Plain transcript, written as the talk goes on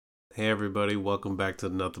Hey everybody, welcome back to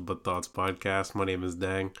the Nothing But Thoughts podcast. My name is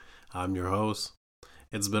Dang. I'm your host.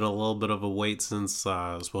 It's been a little bit of a wait since it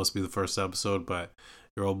was supposed to be the first episode, but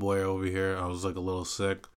your old boy over here, I was like a little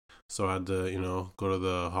sick. So I had to, go to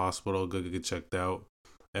the hospital, go get checked out.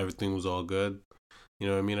 Everything was all good. You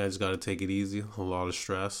know what I mean? I just got to take it easy. A lot of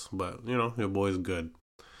stress, but, your boy's good.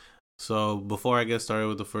 So before I get started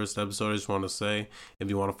with the first episode, I just want to say, if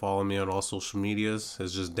you want to follow me on all social medias,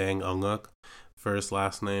 it's just Dang Unguk. First,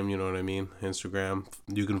 last name, you know what I mean? Instagram.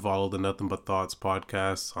 You can follow the Nothing But Thoughts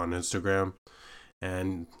podcast on Instagram.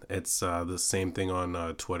 And it's the same thing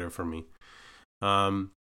on Twitter for me.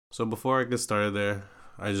 So before I get started there,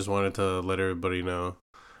 I just wanted to let everybody know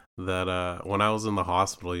that when I was in the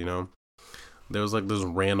hospital, there was like this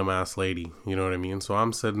random ass lady, you know what I mean? So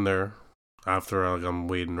I'm sitting there after I'm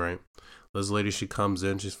waiting, right? This lady, she comes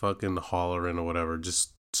in, she's fucking hollering or whatever,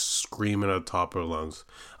 just screaming at the top of her lungs.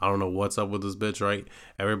 I don't know what's up with this bitch, right?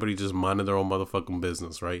 Everybody just minding their own motherfucking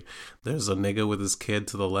business, right? There's a nigga with his kid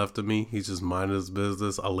to the left of me. He's just minding his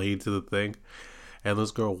business, a lady to the thing. And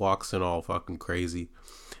this girl walks in all fucking crazy,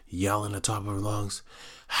 yelling at the top of her lungs,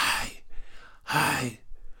 Hey, I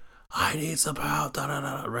need some help, da da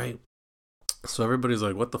da, right? So everybody's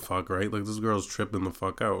like, what the fuck, right? Like, this girl's tripping the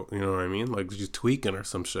fuck out, you know what I mean? Like, she's tweaking or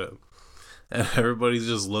some shit. And everybody's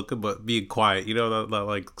just looking but being quiet. You know that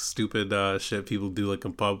like stupid shit people do like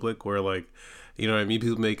in public where like, you know what I mean?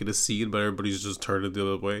 People make it a scene but everybody's just turning the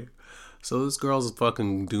other way. So this girl's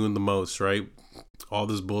fucking doing the most, right? All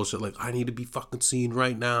this bullshit like, I need to be fucking seen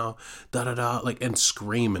right now, da da da, like, and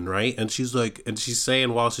screaming, right? And she's like, and she's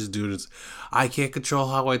saying while she's doing this, I can't control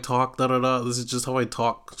how I talk, da da da, this is just how I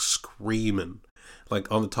talk, screaming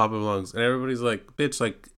like on the top of her lungs. And everybody's like, bitch,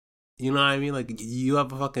 like, you know what I mean? Like, you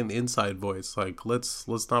have a fucking inside voice. Like, let's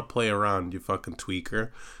not play around, you fucking tweaker.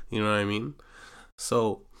 You know what I mean?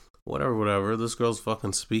 So, whatever. This girl's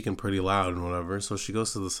fucking speaking pretty loud and whatever. So she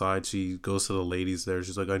goes to the side. She goes to the ladies there.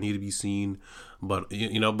 She's like, I need to be seen. But,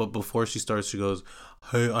 but before she starts, she goes,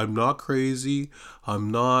 hey, I'm not crazy. I'm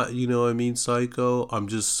not, psycho. I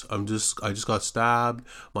just got stabbed.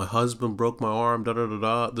 My husband broke my arm, da da da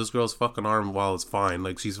da. This girl's fucking arm, while it's fine,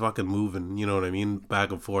 like, she's fucking moving, you know what I mean?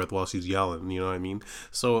 Back and forth while she's yelling, you know what I mean?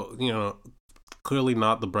 So, clearly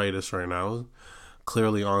not the brightest right now.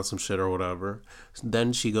 Clearly on some shit or whatever.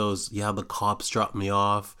 Then she goes, yeah, the cops dropped me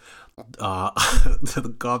off.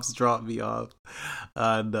 The cops dropped me off.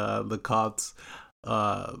 And the cops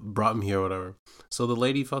brought me here or whatever. So the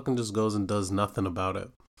lady fucking just goes and does nothing about it.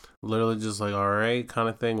 Literally just like, alright, kind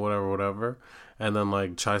of thing, whatever. And then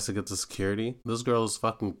like tries to get to security. This girl is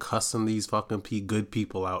fucking cussing these fucking good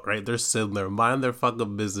people out, right? They're sitting there, minding their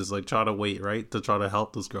fucking business, like trying to wait, right? To try to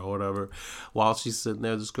help this girl, whatever. While she's sitting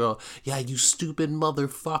there, this girl, yeah, you stupid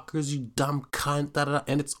motherfuckers, you dumb cunt, da da da.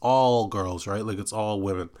 And it's all girls, right? Like, it's all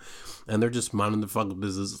women. And they're just minding their fucking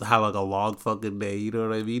business, have like a long fucking day, you know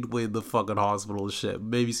what I mean? With the fucking hospital and shit.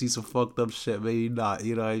 Maybe see some fucked up shit, maybe not,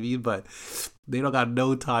 you know what I mean? But they don't got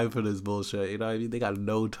no time for this bullshit, you know what I mean? They got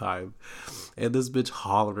no time. And this bitch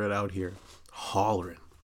hollering out here. Hollering.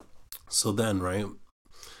 So then, right,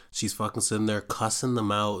 she's fucking sitting there cussing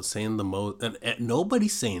them out, saying the most, and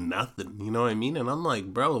nobody's saying nothing, you know what I mean? And I'm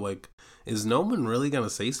like, bro, like, is no one really gonna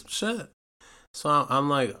say some shit? So I'm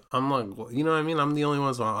like, you know what I mean? I'm the only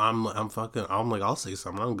one, so I'm like, I'll say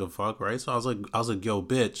something. I don't give a fuck, right? So I was like, yo,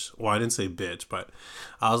 bitch. Well, I didn't say bitch, but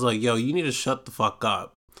I was like, yo, you need to shut the fuck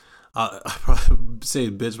up. I probably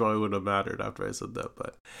saying bitch probably wouldn't have mattered after I said that,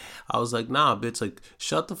 but I was like, nah, bitch, like,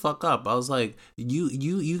 shut the fuck up. I was like,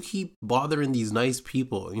 you keep bothering these nice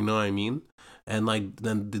people, you know what I mean? And like,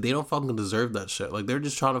 then they don't fucking deserve that shit. Like, they're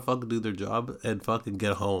just trying to fucking do their job and fucking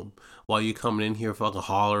get home while you coming in here fucking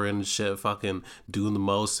hollering and shit, fucking doing the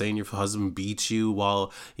most, saying your husband beats you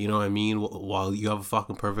while, you know what I mean, while you have a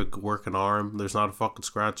fucking perfect working arm. There's not a fucking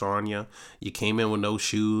scratch on you. You came in with no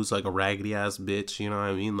shoes, like a raggedy ass bitch, you know what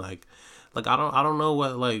I mean? Like I don't know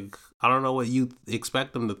what, like, I don't know what you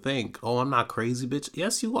expect them to think. Oh, I'm not crazy, bitch.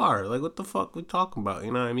 Yes, you are. Like, what the fuck we talking about?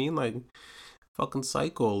 You know what I mean? Like, fucking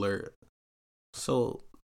psycho alert. So,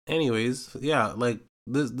 anyways, yeah, like,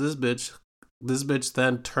 this bitch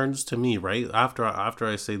then turns to me, right? After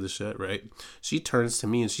I say the shit, right? She turns to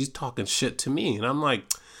me and she's talking shit to me, and I'm like,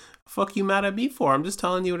 fuck you mad at me for? I'm just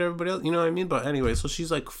telling you what everybody else, you know what I mean? But anyway, so she's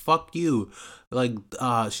like, fuck you. Like,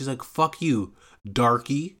 she's like, fuck you,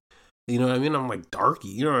 darky. You know what I mean? I'm like, darky,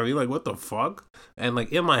 you know what I mean? Like, what the fuck? And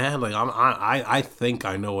like, in my head, like, I think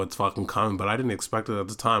I know what's fucking coming, but I didn't expect it at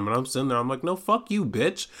the time. And I'm sitting there, I'm like, no, fuck you,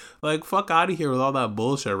 bitch. Like, fuck out of here with all that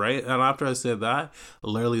bullshit, right? And after I said that,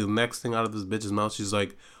 literally the next thing out of this bitch's mouth, she's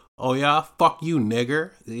like, oh yeah, fuck you,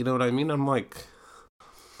 nigger. You know what I mean? I'm like,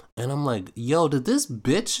 And I'm like, yo, did this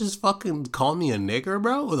bitch just fucking call me a nigger,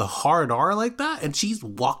 bro, with a hard R like that? And she's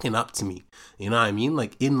walking up to me, you know what I mean?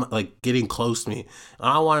 Like like getting close to me. And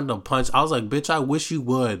I wanted to punch. I was like, bitch, I wish you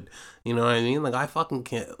would. You know what I mean? Like I fucking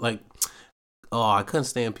can't. Like, oh, I couldn't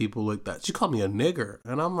stand people like that. She called me a nigger,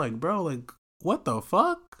 and I'm like, bro, like what the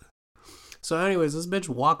fuck? So, anyways, this bitch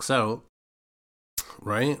walks out,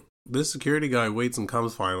 right? This security guy waits and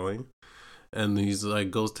comes finally. And he's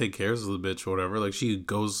like, goes take care of the bitch or whatever. Like, she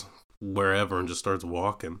goes wherever and just starts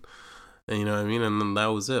walking. And you know what I mean? And then that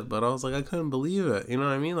was it. But I was like, I couldn't believe it. You know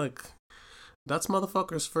what I mean? Like, that's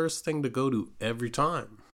motherfucker's first thing to go to every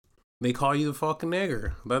time. They call you the fucking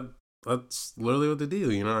nigger. That's literally what they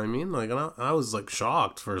do. You know what I mean? Like, and I was like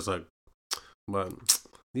shocked for a sec. But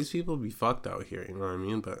these people be fucked out here. You know what I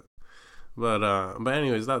mean? But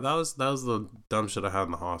anyways, that was the dumb shit I had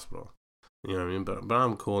in the hospital. You know what I mean? But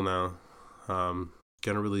I'm cool now.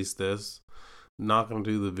 Gonna release this. Not gonna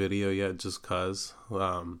do the video yet, just cause.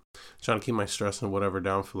 Trying to keep my stress and whatever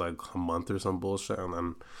down for like a month or some bullshit, and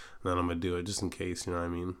then I'm gonna do it just in case. You know what I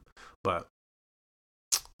mean? But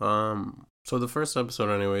so the first episode,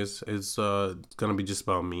 anyways, is gonna be just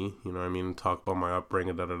about me. You know what I mean? Talk about my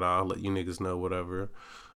upbringing, let you niggas know whatever,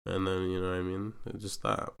 and then you know what I mean? Just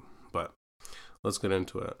that. But let's get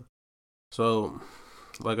into it. So,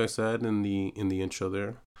 like I said in the intro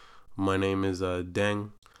there. My name is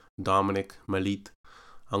Deng Dominic Malit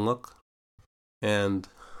Angok, and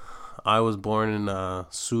I was born in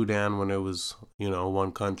Sudan when it was,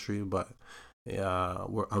 one country, but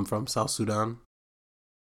I'm from South Sudan.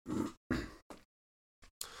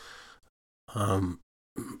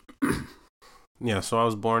 Yeah, so I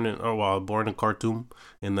was born in Khartoum,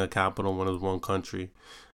 in the capital when it was one country,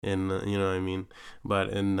 and you know what I mean.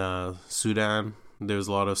 But in Sudan, there's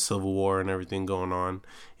a lot of civil war and everything going on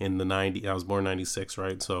in the 90s. I was born in 96,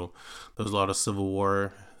 right? So there was a lot of civil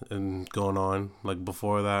war and going on like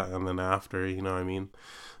before that and then after, you know what I mean?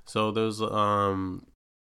 So there was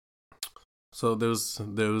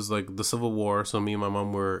like the civil war. So me and my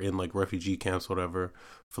mom were in like refugee camps, whatever,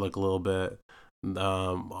 for like a little bit.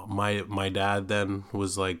 My dad then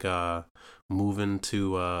was like moving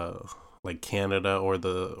to like Canada or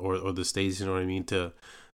the States, you know what I mean, to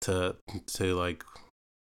like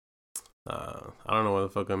I don't know what the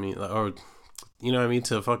fuck I mean, or you know what I mean,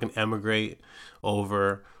 to fucking emigrate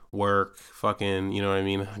over, work, fucking, you know what I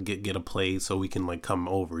mean, get a place so we can like come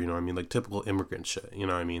over, you know what I mean, like typical immigrant shit, you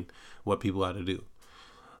know what I mean, what people had to do,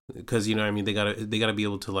 because you know what I mean, they gotta be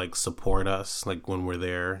able to like support us like when we're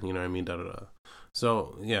there, you know what I mean, da da da.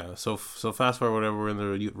 So yeah, so fast forward, whatever, we're in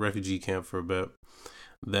the refugee camp for a bit,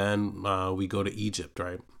 then we go to Egypt,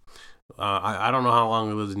 right? I don't know how long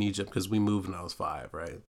we lived in Egypt because we moved when I was 5,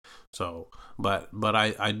 right? So, but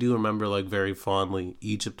I do remember like very fondly.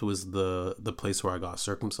 Egypt was the place where I got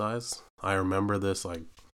circumcised. I remember this like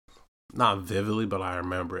not vividly, but I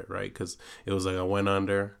remember it, right? Because it was like I went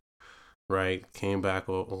under, right, came back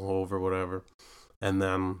over whatever, and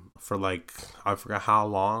then for like I forgot how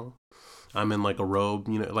long. I'm in like a robe,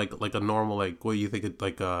 you know, like a normal, like what you think of,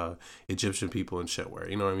 like Egyptian people and shit wear,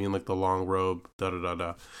 you know what I mean, like the long robe, da da da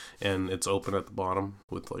da, and it's open at the bottom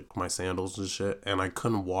with like my sandals and shit, and I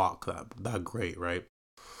couldn't walk that great, right?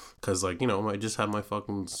 Cause like, you know, I just had my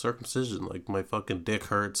fucking circumcision, like my fucking dick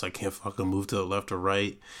hurts, I can't fucking move to the left or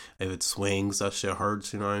right, if it swings, that shit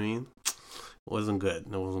hurts, you know what I mean? It wasn't good,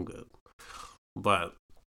 but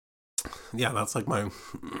yeah, that's like my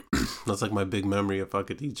big memory of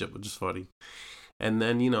fucking Egypt, which is funny. And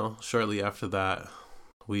then, you know, shortly after that,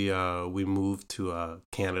 we moved to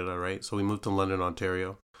Canada, right? So we moved to London,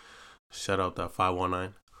 Ontario. Shout out that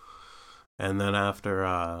 519. And then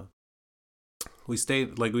after we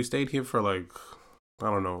stayed here for like, I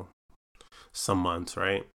don't know, some months,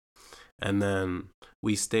 right? And then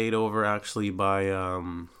we stayed over actually by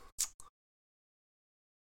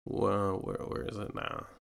well, where is it now?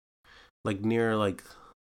 Like near like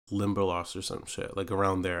Limberlost or some shit, like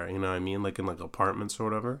around there, you know what I mean, like in like apartments or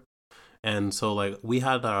whatever. And so like we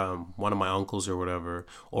had one of my uncles or whatever,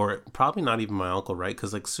 or probably not even my uncle, right?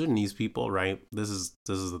 Because like Sudanese people, right, this is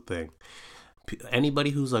the thing,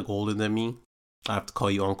 anybody who's like older than me, I have to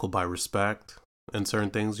call you uncle by respect and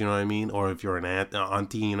certain things, you know what I mean, or if you're an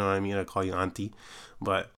auntie, you know what I mean, I call you auntie.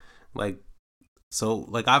 But like, so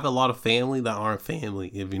like I have a lot of family that aren't family,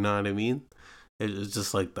 if you know what I mean. It's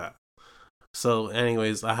just like that. So,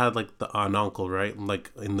 anyways, I had like an uncle, right?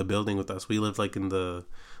 Like in the building with us. We lived like in the,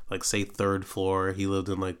 like, say 3rd floor. He lived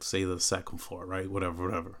in like say the 2nd floor, right?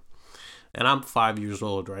 Whatever. And I'm 5 years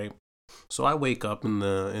old, right? So I wake up in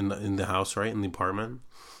the house, right, in the apartment.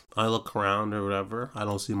 I look around or whatever. I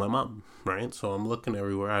don't see my mom, right? So I'm looking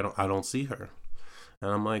everywhere. I don't see her.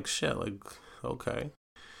 And I'm like, shit, like, okay.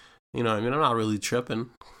 You know what I mean? I'm not really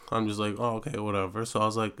tripping. I'm just like, oh, okay, whatever. So I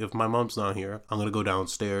was like, if my mom's not here, I'm gonna go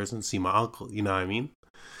downstairs and see my uncle. You know what I mean?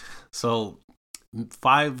 So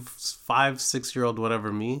 6-year-old,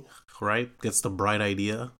 whatever me, right, gets the bright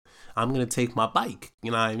idea. I'm gonna take my bike.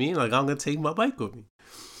 You know what I mean? Like I'm gonna take my bike with me.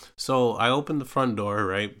 So I open the front door,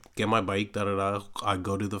 right? Get my bike, da da da. I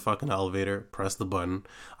go to the fucking elevator, press the button.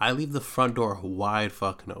 I leave the front door wide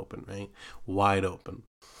fucking open, right? Wide open.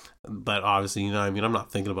 But obviously, you know what I mean? I'm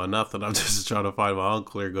not thinking about nothing. I'm just trying to find my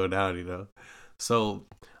uncle or go down, you know? So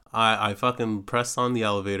I fucking press on the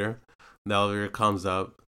elevator. The elevator comes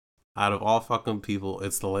up. Out of all fucking people,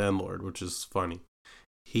 it's the landlord, which is funny.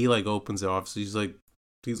 He like opens it off. So he's like,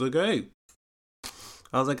 hey.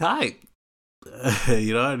 I was like, hi.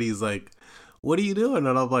 You know, and he's like, what are you doing?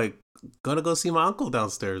 And I'm like, gonna go see my uncle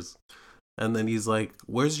downstairs. And then he's like,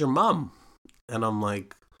 where's your mom? And I'm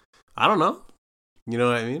like, I don't know. You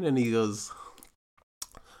know what I mean? And he goes,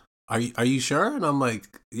 are you sure? And I'm like,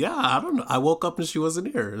 yeah, I don't know. I woke up and she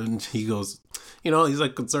wasn't here. And he goes, you know, he's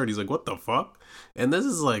like concerned. He's like, what the fuck? And this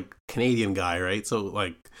is like Canadian guy, right? So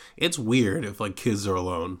like, it's weird if like kids are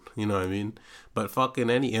alone. You know what I mean? But fucking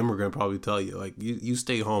any immigrant probably tell you like you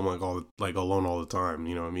stay home like alone all the time.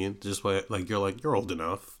 You know what I mean? Just like you're old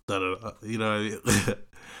enough. Da, da, da, you know what I mean?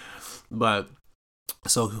 But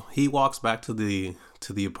so he walks back to the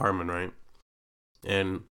apartment, right?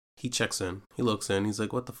 And he checks in. He looks in. He's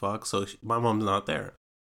like, what the fuck? So my mom's not there.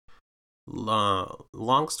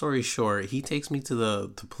 Long story short, he takes me to the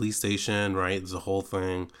police station, right? It's a whole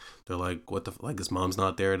thing. They're like, what the, like his mom's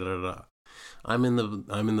not there, da da da. I'm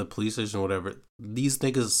in the police station, whatever. These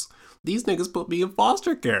niggas put me in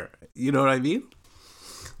foster care. You know what I mean?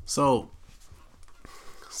 So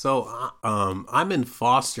I'm in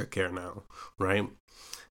foster care now, right?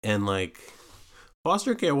 And like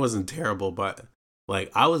foster care wasn't terrible, but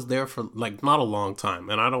like I was there for like not a long time,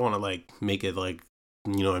 and I don't want to like make it like,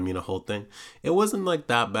 you know what I mean, a whole thing. It wasn't like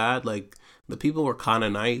that bad. Like the people were kind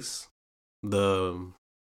of nice. The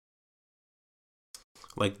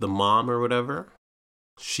like the mom or whatever,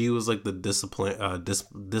 she was like the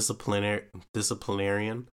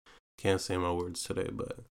disciplinarian. Can't say my words today,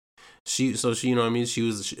 but she you know what I mean,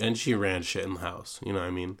 she ran shit in the house, you know what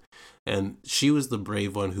I mean, and she was the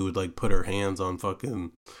brave one who would like put her hands on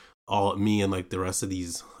fucking all me and like the rest of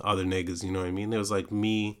these other niggas, you know what I mean. It was like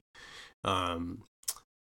me, um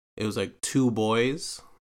it was like two boys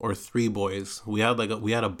or three boys. We had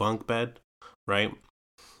a bunk bed, right?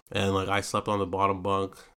 And like I slept on the bottom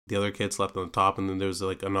bunk, the other kid slept on the top, and then there was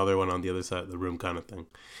like another one on the other side of the room kind of thing,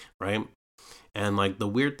 right? And like the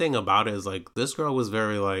weird thing about it is like this girl was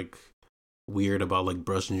very like weird about like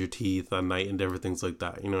brushing your teeth at night and different things like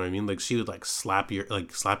that. You know what I mean? Like she would like slap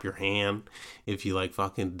your hand if you like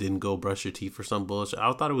fucking didn't go brush your teeth for some bullshit.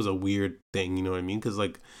 I thought it was a weird thing. You know what I mean? Because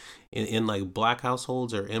like in like black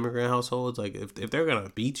households or immigrant households, like if they're gonna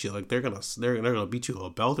beat you, like they're gonna beat you with a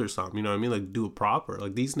belt or something. You know what I mean? Like do it proper.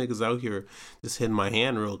 Like these niggas out here just hitting my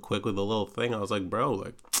hand real quick with a little thing. I was like, bro,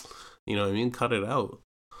 like, you know what I mean? Cut it out.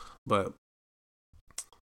 But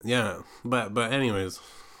yeah, but anyways,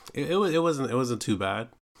 it wasn't too bad.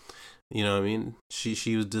 You know what I mean?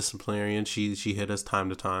 She was disciplinarian. She hit us time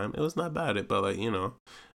to time. It was not bad. But like, you know,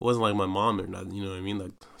 it wasn't like my mom or nothing. You know what I mean?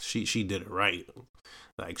 Like she did it right.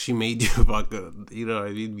 Like she made you fucking, you know what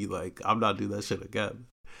I mean? Be like, I'm not doing that shit again.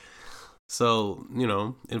 So you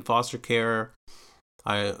know, in foster care,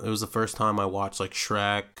 it was the first time I watched like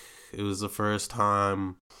Shrek. It was the first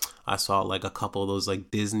time I saw like a couple of those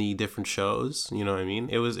like Disney different shows. You know what I mean?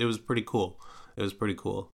 It was pretty cool. It was pretty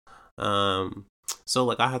cool. Um, so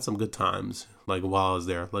like I had some good times like while I was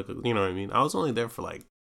there. Like you know what I mean? I was only there for like,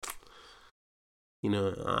 you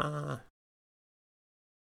know,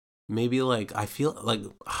 maybe like I feel like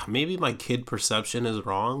maybe my kid perception is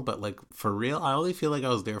wrong, but like for real, I only feel like I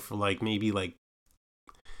was there for like maybe like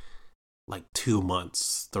 2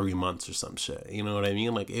 months, 3 months or some shit. You know what I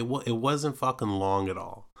mean? Like it wasn't fucking long at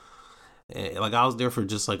all. Like I was there for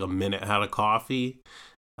just like a minute, had a coffee,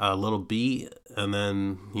 a little beat, and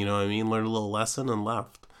then you know what I mean, learned a little lesson and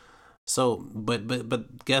left. So,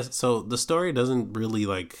 but guess so the story doesn't really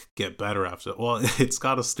like get better after. Well, it's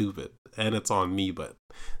kind of stupid, and it's on me, but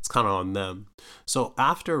it's kind of on them. So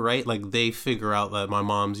after, right, like they figure out that my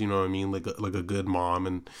mom's, you know what I mean, like a good mom,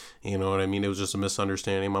 and you know what I mean. It was just a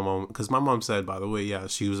misunderstanding. My mom, because my mom said, by the way, yeah,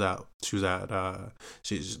 she said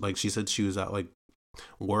she was at like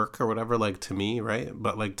work or whatever, like to me, right,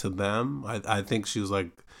 but like to them, I think she was like,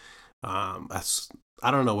 that's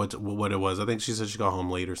I don't know what it was. I think she said she got home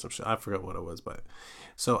late or some shit. I forgot what it was, but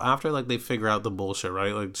so after like they figure out the bullshit,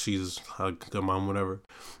 right? Like she's like the mom, whatever.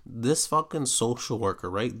 This fucking social worker,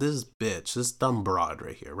 right? This bitch, this dumb broad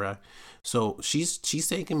right here, right? So she's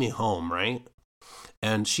taking me home, right?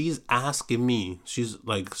 And she's asking me, she's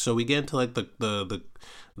like, so we get into like the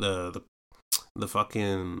the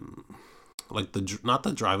fucking like the not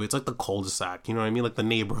the driveway, it's like the cul-de-sac, you know what I mean, like the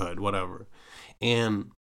neighborhood, whatever. And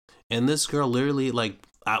this girl literally like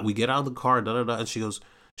we get out of the car, da da da, and she goes,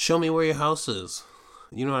 "Show me where your house is."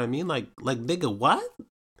 You know what I mean? Like nigga, what?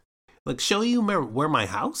 Like show you where my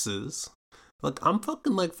house is? Like I'm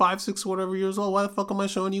fucking like 5, 6, whatever years old. Why the fuck am I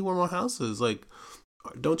showing you where my house is? Like,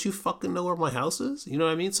 don't you fucking know where my house is? You know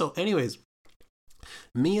what I mean? So, anyways,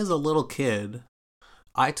 me as a little kid,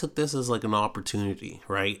 I took this as like an opportunity,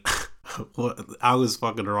 right? I was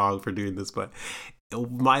fucking wrong for doing this, but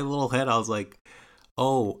my little head, I was like,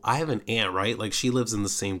 oh, I have an aunt, right? Like she lives in the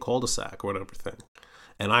same cul-de-sac or whatever thing.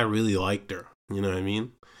 And I really liked her. You know what I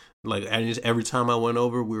mean? Like every time I went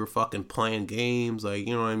over, we were fucking playing games, like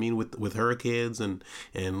you know what I mean, with her kids, and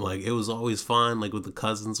like it was always fun, like with the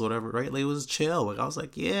cousins, whatever, right? Like it was chill. Like I was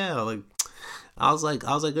like, yeah, like I was like,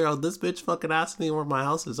 girl, this bitch fucking asked me where my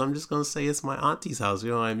house is. I'm just gonna say it's my auntie's house,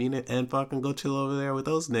 you know what I mean, and fucking go chill over there with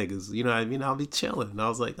those niggas, you know what I mean? I'll be chilling. And I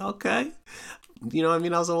was like, okay, you know what I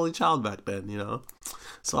mean? I was the only child back then, you know,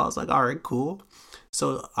 so I was like, all right, cool.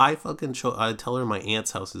 So I tell her my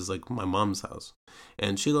aunt's house is like my mom's house.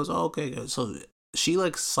 And she goes, oh, okay. So she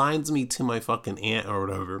like signs me to my fucking aunt or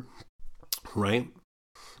whatever, right?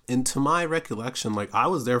 And to my recollection, like I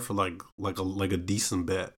was there for like a decent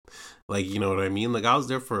bit. Like, you know what I mean? Like I was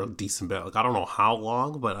there for a decent bit. Like I don't know how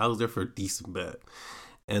long, but I was there for a decent bit.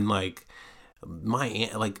 And like my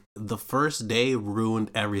aunt, like the first day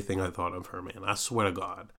ruined everything I thought of her, man. I swear to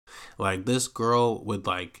God. Like this girl would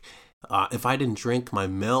like if I didn't drink my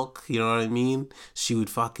milk, you know what I mean? She would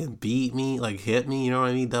fucking beat me, like hit me, you know what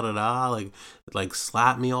I mean? Da da da, like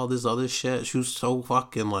slap me, all this other shit. She was so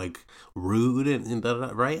fucking like rude and da da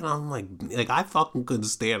da, right? And I'm like I fucking couldn't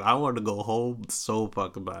stand. I wanted to go home so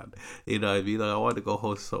fucking bad, you know what I mean? Like I wanted to go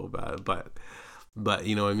home so bad, but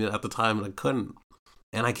you know what I mean? At the time, I couldn't,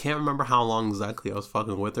 and I can't remember how long exactly I was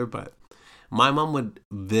fucking with her, but my mom would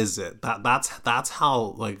visit. That's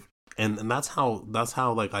how like and that's how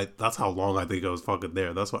like that's how long I think I was fucking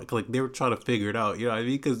there. That's why like they were trying to figure it out, you know what I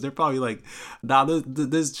mean? Because they're probably like, nah,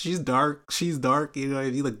 this she's dark, you know what I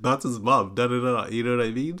mean? Like that's his mom, da da da, you know what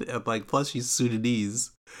I mean? And like plus she's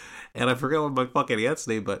Sudanese, and I forget what my fucking aunt's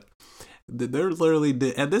name, but they're literally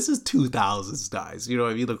and this is 2000s guys, you know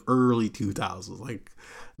what I mean? Like early 2000s, like.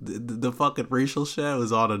 The fucking racial shit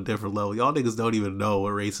was on a different level. Y'all niggas don't even know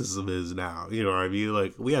what racism is now. You know what I mean?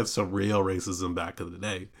 Like, we had some real racism back in the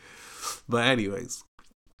day. But anyways,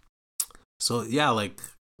 so yeah, like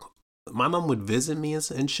my mom would visit me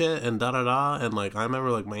and shit and da da da, and like I remember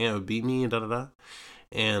like my aunt would beat me and da da da,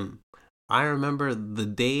 and I remember the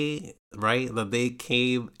day right that they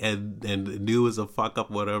came and knew it was a fuck up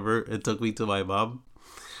whatever. It took me to my mom.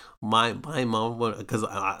 My mom would because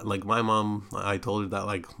like my mom I told her that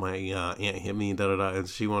like my aunt hit me da da da, and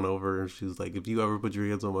she went over and she was like, if you ever put your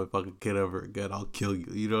hands on my fucking kid ever again, I'll kill you,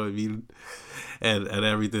 you know what I mean, and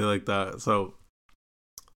everything like that. So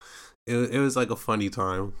it was like a funny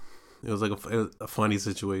time. It was like it was a funny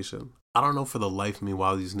situation. I don't know for the life of me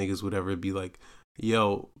why these niggas would ever be like,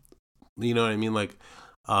 yo, you know what I mean, like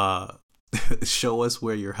uh show us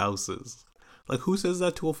where your house is. Like, who says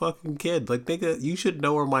that to a fucking kid? Like, nigga, you should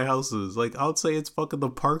know where my house is. Like, I would say it's fucking the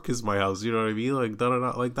park is my house. You know what I mean? Like, da da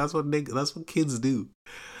da. Like, that's what kids do.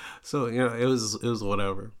 So, you know, it was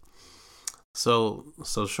whatever. So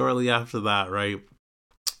shortly after that, right,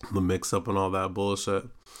 the mix up and all that bullshit,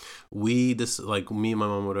 we just like me and my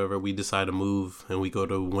mom, whatever, we decide to move and we go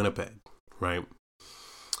to Winnipeg, right?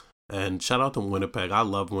 And shout out to Winnipeg. I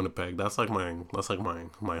love Winnipeg. That's like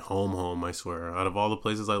my home, I swear. Out of all the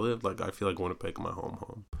places I live, like I feel like Winnipeg is my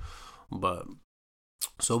home. But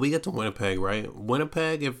so we get to Winnipeg, right?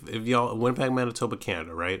 Winnipeg, if y'all Winnipeg, Manitoba,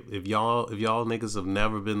 Canada, right? If y'all niggas have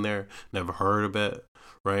never been there, never heard of it,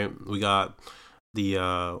 right? We got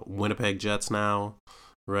the Winnipeg Jets now,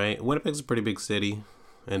 right? Winnipeg's a pretty big city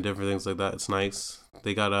and different things like that. It's nice.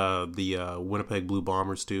 They got the Winnipeg Blue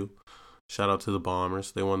Bombers too. Shout out to the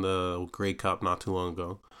Bombers. They won the Grey Cup not too long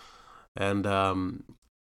ago. And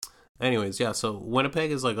anyways, yeah, so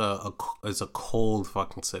Winnipeg is like it's a cold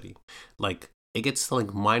fucking city. Like it gets to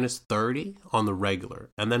like minus 30 on the regular.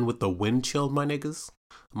 And then with the wind chill, my niggas,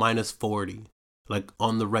 minus 40. Like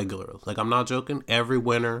on the regular. Like I'm not joking. Every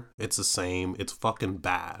winter it's the same. It's fucking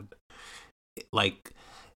bad. Like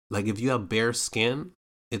if you have bare skin,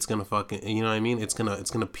 it's gonna fucking, you know what I mean? It's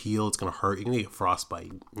gonna peel. It's gonna hurt. You're gonna get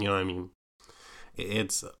frostbite. You know what I mean?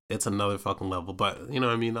 It's another fucking level. But you know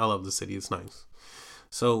what I mean? I love the city. It's nice.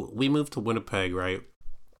 So we moved to Winnipeg, right?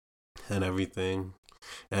 And everything.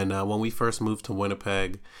 And when we first moved to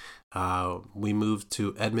Winnipeg, we moved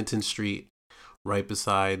to Edmonton Street, right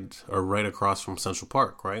beside or right across from Central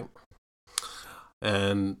Park, right?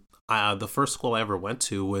 And the first school I ever went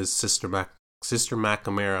to was Sister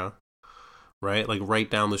Macamera, right? Like right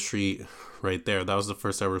down the street, right there. That was the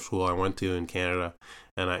first ever school I went to in Canada,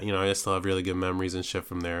 and I still have really good memories and shit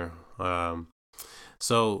from there.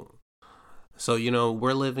 So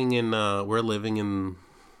we're living in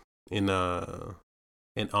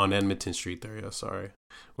on Edmonton Street there. Yeah, sorry,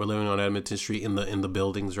 we're living on Edmonton Street in the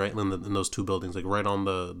buildings, right? In those two buildings, like right on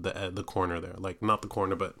the corner there, like not the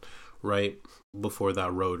corner, but right before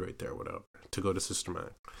that road right there, whatever, to go to Sister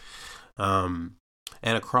Mac.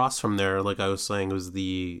 And across from there, like I was saying, was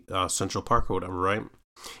the Central Park or whatever, right?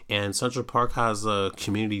 And Central Park has a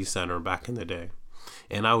community center back in the day.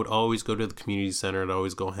 And I would always go to the community center and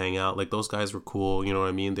always go hang out. Like those guys were cool, you know what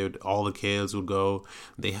I mean? All the kids would go.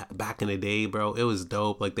 Back in the day, bro, it was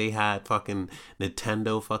dope. Like they had fucking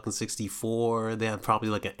Nintendo fucking 64. They had probably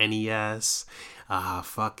like an NES,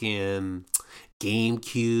 fucking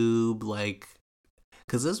GameCube, like,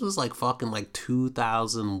 cause this was like fucking like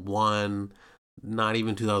 2001. Not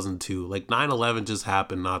even 2002. Like 9/11 just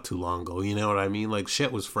happened not too long ago. You know what I mean? Like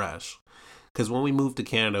shit was fresh. Because when we moved to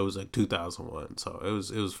Canada, it was like 2001. So it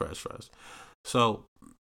was fresh. So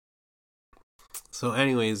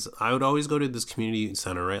anyways, I would always go to this community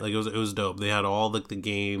center, right? Like it was dope. They had all like the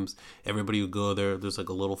games. Everybody would go there. There's like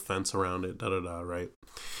a little fence around it, right?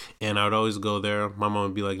 And I would always go there. My mom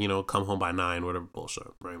would be like, come home by 9, whatever bullshit,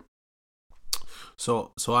 right?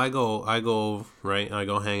 So I go right. I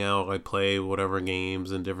go hang out. I play whatever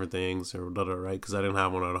games and different things or right, because I didn't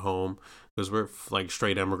have one at home because we're like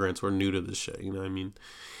straight immigrants. We're new to this shit. You know what I mean?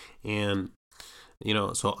 And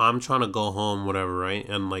so I'm trying to go home, whatever, right?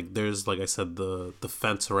 And like there's like I said the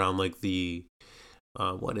fence around like the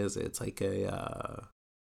what is it? It's like a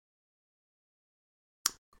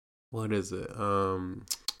what is it?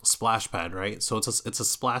 Splash pad, right? So it's a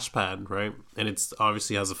splash pad, right? And it's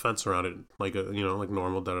obviously has a fence around it, like a like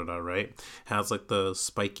normal right? Has like the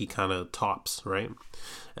spiky kind of tops, right?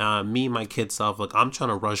 Me, my kid self, like I'm trying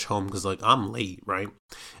to rush home because like I'm late, right?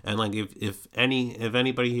 And like if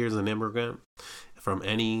anybody here is an immigrant from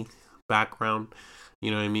any background, you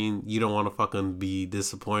know what I mean? You don't want to fucking be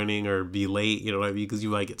disappointing or be late, you know what I mean? Because you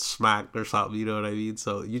might get smacked or something, you know what I mean?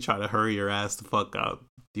 So you try to hurry your ass the fuck up,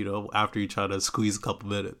 after you try to squeeze a couple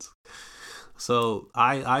minutes. So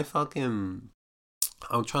I'm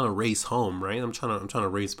trying to race home, right? I'm trying to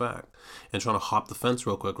race back and trying to hop the fence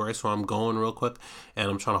real quick, right? So I'm going real quick and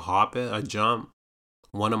I'm trying to hop it. I jump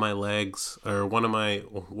one of my legs when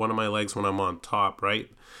I'm on top, right?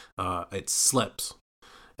 It slips.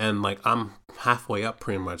 And like I'm halfway up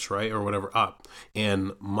pretty much, right? Or whatever up.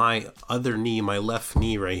 And my other knee, my left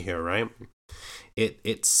knee right here, right?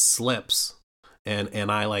 It slips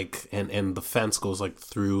and I like and the fence goes like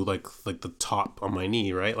through like the top of my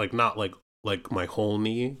knee, right? Like not like my whole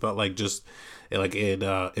knee, but like just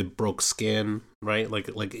it broke skin, right? Like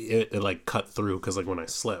it like cut through because like when I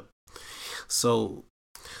slip. So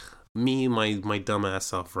me, my dumb ass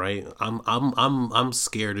self, right? I'm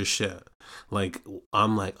scared as shit. Like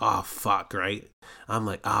I'm like, oh fuck, right? I'm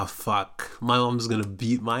like, oh fuck, my mom's gonna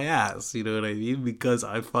beat my ass. You know what I mean? Because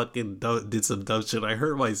I fucking did some dumb shit. I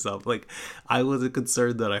hurt myself. Like I wasn't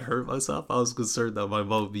concerned that I hurt myself. I was concerned that my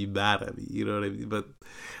mom would be mad at me. You know what I mean? But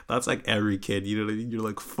that's like every kid. You know what I mean? You're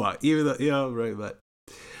like, fuck, even though, yeah, right, but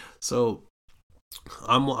so.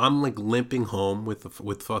 I'm like limping home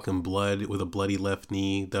with fucking blood, with a bloody left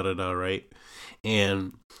knee, right?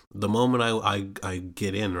 And the moment I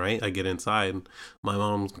get in, right, I get inside, my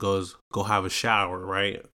mom goes, go have a shower,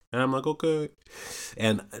 right? And I'm like, okay.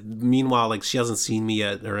 And meanwhile, like she hasn't seen me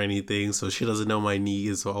yet or anything, so she doesn't know my knee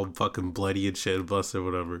is all fucking bloody and shit, busted,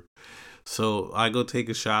 whatever. So I go take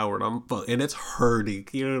a shower and it's hurting.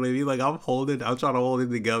 You know what I mean? Like I'm trying to hold it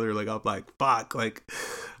together. Like I'm like, fuck, like.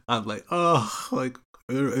 I'm like, oh, like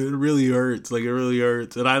it really hurts. Like it really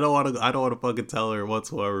hurts, and I don't want to fucking tell her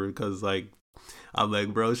whatsoever because like I'm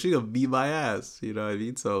like, bro, she gonna beat my ass. You know what I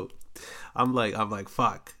mean? So I'm like,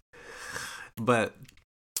 fuck. But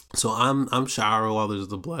so I'm showering while there's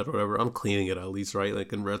the blood or whatever. I'm cleaning it at least, right?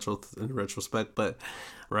 Like in retrospect, but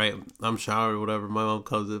right, I'm showering or whatever. My mom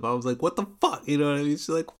comes in. I was like, what the fuck? You know what I mean? She's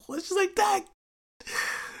like, what? She's like, Dad.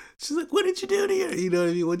 She's like, what did you do to your? You know what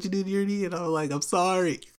I mean? What'd you do to your knee? And I'm like, I'm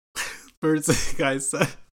sorry. First thing I said,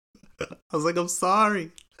 I was like, I'm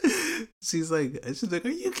sorry. she's like, are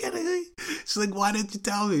you kidding me? She's like, why didn't you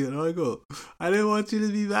tell me? And I go, I didn't want you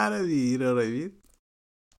to be mad at me. You know what I mean?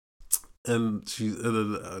 And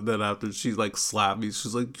then after she like slapped me,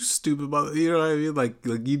 she's like, "You stupid mother," you know what I mean? Like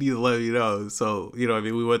you need to let me know. So you know, what I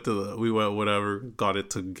mean, we went whatever, got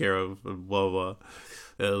it taken care of, and blah blah.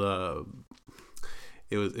 And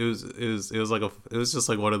it was just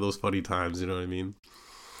like one of those funny times, you know what I mean?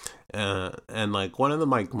 And like one of the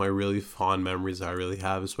my really fond memories I really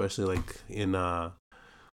have, especially like in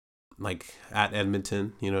like at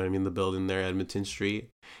Edmonton, you know what I mean, the building there, Edmonton Street,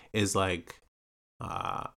 is like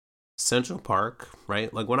uh Central Park,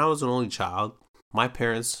 right? Like when I was an only child, my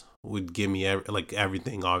parents would give me like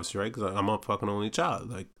everything, obviously, right? Because I'm a fucking only child.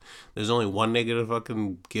 Like, there's only one nigga to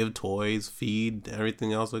fucking give toys, feed,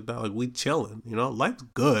 everything else like that. Like, we chilling, you know? Life's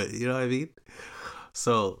good, you know what I mean?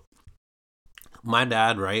 So, my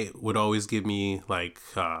dad, right, would always give me like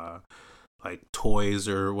toys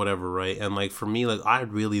or whatever, right? And like for me, like I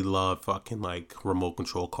really love fucking like remote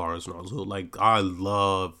control cars and all. So like I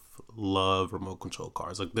love remote control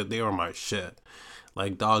cars. Like they are my shit.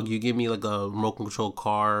 Like dog, you give me like a remote control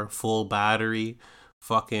car, full battery,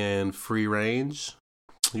 fucking free range.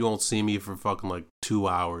 You won't see me for fucking like 2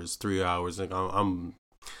 hours, 3 hours. Like I'm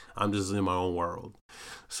just in my own world.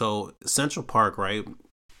 So Central Park, right?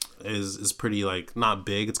 Is pretty like not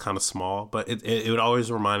big, it's kind of small, but it would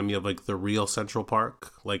always remind me of like the real Central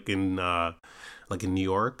Park, like in New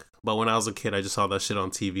York. But when I was a kid, I just saw that shit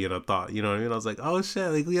on TV and I thought, you know what I mean? I was like, oh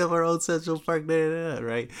shit, like we have our own Central Park there,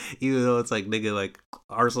 right? Even though it's like nigga, like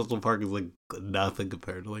our Central Park is like nothing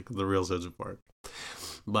compared to like the real Central Park.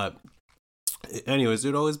 But anyways,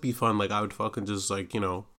 it'd always be fun. Like I would fucking just like,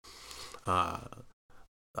 uh,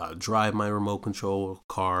 drive my remote control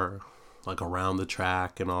car like around the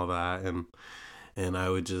track and all that, and I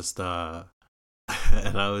would just and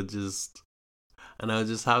I would just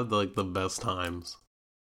have like the best times.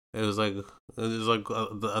 It was like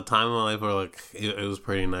a time in my life where like it was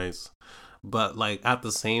pretty nice. But like at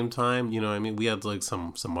the same time, you know what I mean, we had like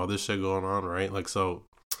some other shit going on, right? Like so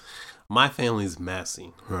my family's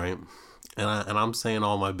messy, right? And I'm saying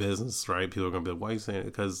all my business, right? People are gonna be like, "Why are you saying it?"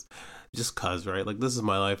 Because just cause, right? Like this is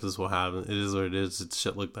my life. This is what happened. It is what it is. It's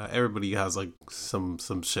shit like that. Everybody has like some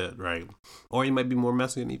shit, right? Or you might be more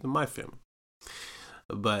messy than even my family.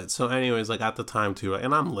 But so, anyways, like at the time too, right?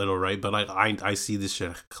 And I'm little, right? But like I see this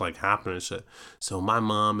shit like happen and shit. So my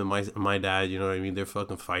mom and my dad, you know what I mean? They're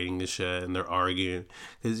fucking fighting this shit and they're arguing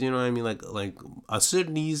because you know what I mean. Like a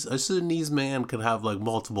Sudanese man could have like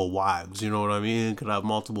multiple wives. You know what I mean? Could have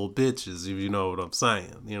multiple bitches. If you know what I'm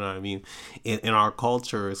saying. You know what I mean? In our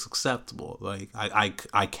culture, it's acceptable. Like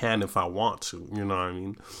I can if I want to. You know what I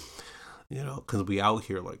mean? You know, because we out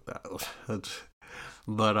here like that.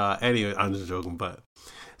 But anyway, I'm just joking. But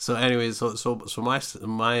so anyways, so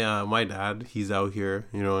my dad, he's out here.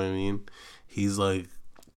 You know what I mean? He's like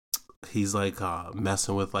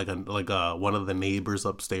messing with like one of the neighbors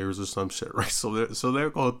upstairs or some shit, right? So they're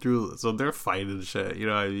going through, so they're fighting shit. You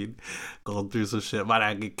know what I mean? Going through some shit. My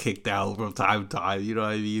dad get kicked out from time to time. You know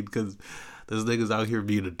what I mean? Because this nigga's out here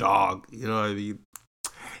being a dog. You know what I mean?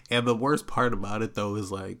 And the worst part about it though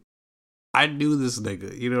is like I knew this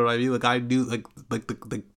nigga. You know what I mean? Like I knew like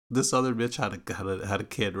the this other bitch had a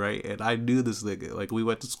kid, right? And I knew this nigga. Like we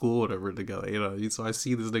went to school whatever together. You know, so I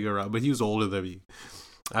see this nigga around, but he was older than me.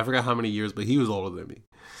 I forgot how many years, but he was older than me.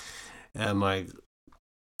 And like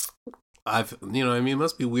you know what I mean? It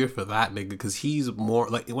must be weird for that nigga because he's more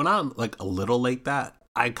like when I'm like a little like that.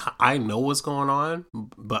 I know what's going on,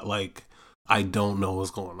 but like I don't know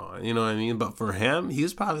what's going on. You know what I mean? But for him, he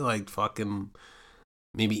was probably like fucking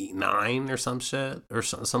maybe 9 or some shit or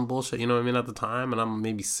some bullshit, you know what I mean, at the time, and I'm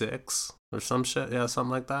maybe 6 or some shit, yeah,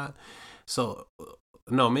 something like that. So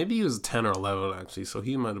no, maybe he was 10 or 11 actually, so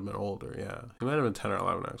he might have been older. Yeah, he might have been 10 or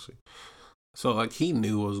 11 actually. So like he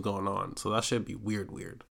knew what was going on, so that should be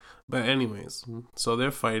weird. But anyways, so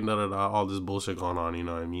they're fighting, all this bullshit going on, you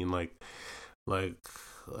know what I mean, like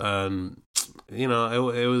um you know,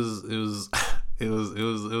 it was it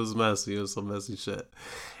was messy. It was some messy shit.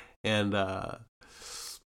 And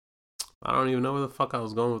I don't even know where the fuck I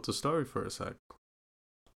was going with the story for a sec.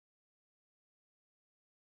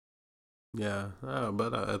 Yeah,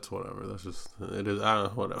 but that's whatever. That's just it is. I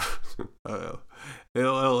don't know, whatever. uh,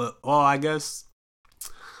 well, I guess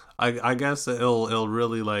it'll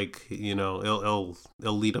really like it'll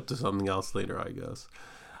lead up to something else later. I guess.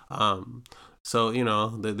 Um. So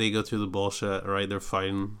they go through the bullshit, right? They're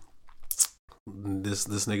fighting. This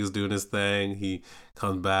nigga's doing his thing. He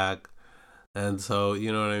comes back, and so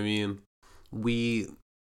you know what I mean. We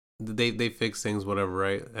they fix things, whatever,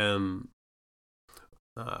 right? And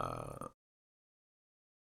uh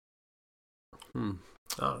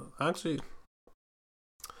Actually,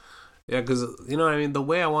 yeah, because you know what I mean. The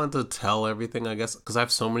way I wanted to tell everything, I guess, because I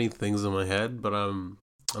have so many things in my head, but I'm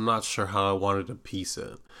not sure how I wanted to piece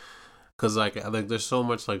it. Cause like there's so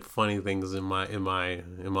much like funny things in my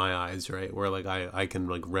eyes, right? Where like I can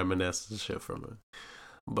like reminisce and shit from it.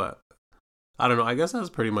 But I don't know. I guess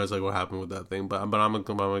that's pretty much like what happened with that thing. But I'm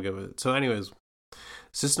gonna give it. So, anyways,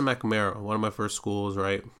 System McNamara, one of my first schools,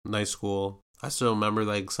 right? Nice school. I still remember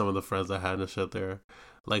like some of the friends I had and shit there.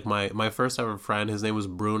 Like my first ever friend, his name was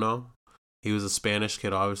Bruno. He was a Spanish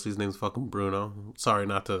kid. Obviously, his name's fucking Bruno. Sorry,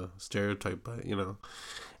 not to stereotype, but you know.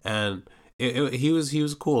 And he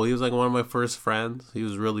was cool. He was like one of my first friends. He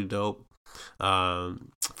was really dope.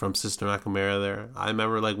 From Sister McNamara there. I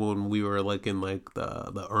remember like when we were like in like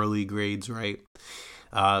the early grades, right?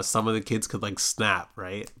 Some of the kids could like snap,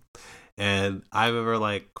 right? And I remember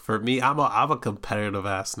like for me, I'm a competitive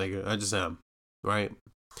ass nigga. I just am, right?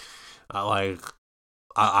 I like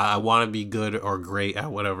I want to be good or great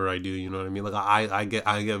at whatever I do. You know what I mean? Like I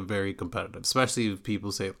get very competitive, especially if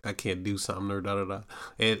people say I can't do something or da da da.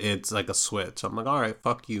 It's like a switch. I'm like, all right,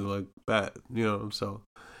 fuck you, like bet, you know. So,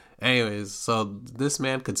 anyways, so this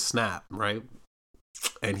man could snap, right?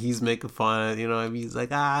 And he's making fun, you know what I mean? He's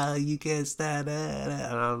like, you can't stand it.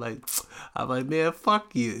 And I'm like, man,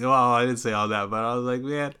 fuck you. Well, I didn't say all that, but I was like,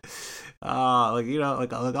 man, like, you know,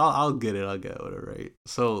 like I'll get it, whatever, right?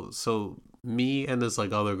 So me and this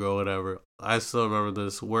like other girl, whatever, I still remember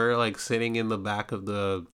this. We're like sitting in the back of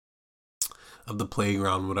the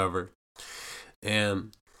playground, whatever.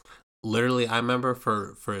 And literally, I remember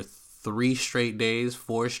for 3 straight days,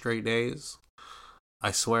 4 straight days, I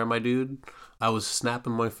swear, my dude, I was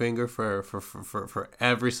snapping my finger for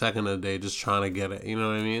every second of the day, just trying to get it. You know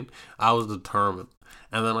what I mean? I was determined.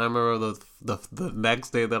 And then I remember the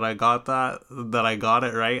next day that I got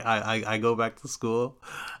it right. I go back to school,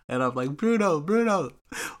 and I'm like, Bruno,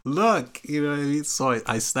 look. You know what I mean? So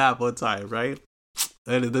I snap one time, right?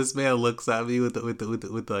 And this man looks at me with the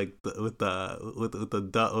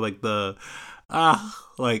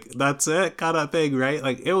like that's it kind of thing, right?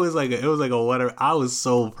 Like it was like a whatever. I was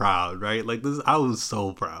so proud, right? Like this, I was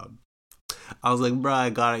so proud. I was like, bro, I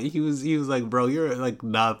got it. He was like, bro, you're like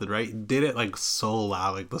nothing, right? He did it like so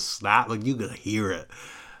loud, like the snap, like you could hear it,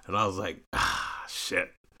 and I was like,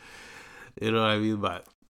 shit, you know what I mean? But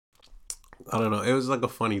I don't know. It was like a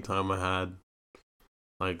funny time I had,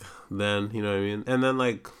 like then, you know what I mean? And then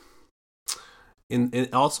like in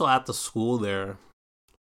also at the school there,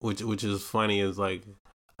 which is funny, is like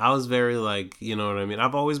I was very like, you know what I mean.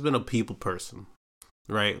 I've always been a people person,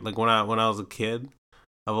 right? Like when I was a kid,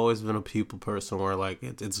 I've always been a people person where like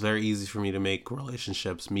it's very easy for me to make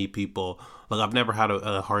relationships, meet people. Like I've never had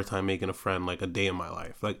a hard time making a friend like a day in my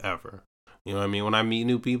life, like ever. You know what I mean? When I meet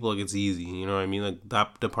new people, like it's easy. You know what I mean? Like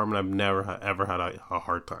that department, I've never ever had a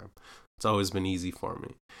hard time. It's always been easy for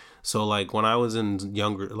me. So like when I was in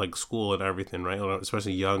younger like school and everything, right?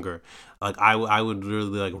 Especially younger, like I would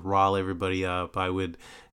really like rile everybody up. I would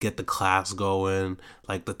get the class going.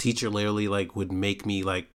 Like the teacher literally like would make me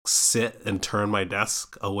like sit and turn my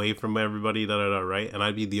desk away from everybody, da da da, right? And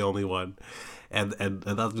I'd be the only one. And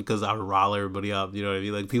that's because I would rile everybody up. You know what I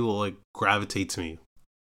mean? Like people like gravitate to me.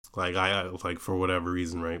 Like I like for whatever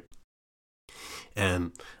reason, right?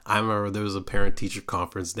 And I remember there was a parent teacher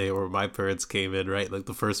conference day where my parents came in, right? Like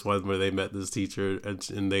the first one where they met this teacher,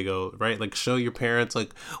 and they go, right? Like show your parents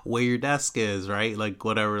like where your desk is, right? Like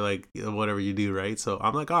whatever you do, right? So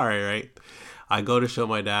I'm like, all right, right? I go to show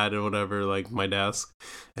my dad and whatever, like my desk,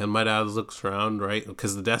 and my dad looks around, right?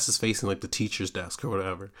 Because the desk is facing like the teacher's desk or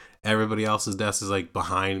whatever. Everybody else's desk is like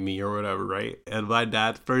behind me or whatever, right? And my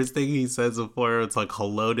dad, first thing he says before it's like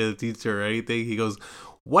hello to the teacher or anything, he goes,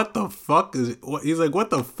 what the fuck is what? He's like,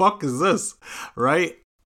 what the fuck is this, right?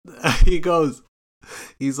 he goes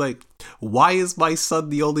He's like, why is my son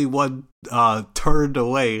the only one turned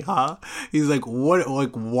away, huh? He's like, what,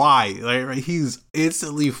 like, why? Like, right? He's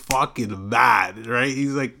instantly fucking mad, right?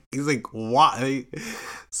 He's like, why?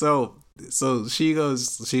 So, so she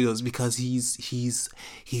goes, because he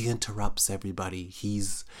interrupts everybody. He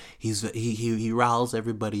riles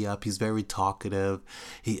everybody up. He's very talkative.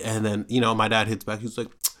 And then, my dad hits back. He's like,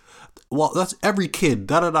 well, that's every kid,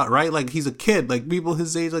 da da da, right? Like he's a kid, like people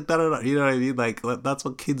his age, like da da da. You know what I mean? Like that's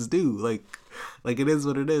what kids do. Like it is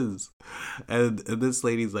what it is. And this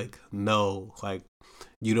lady's like, no, like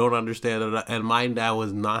you don't understand it. And my dad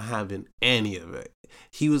was not having any of it.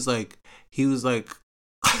 He was like, I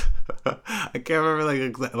can't remember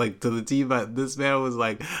like to the team, but this man was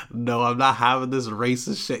like, no, I'm not having this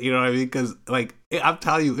racist shit. You know what I mean? Because like I'm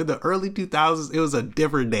telling you, in the early 2000s, it was a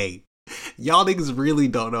different day. Y'all niggas really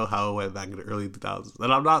don't know how it went back in the early 2000s.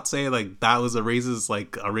 And I'm not saying like that was a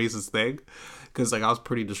racist thing, because like I was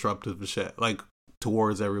pretty disruptive and shit, like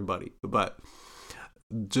towards everybody. But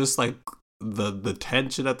just like the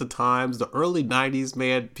tension at the times, the early 90s,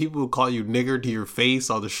 man, people would call you nigger to your face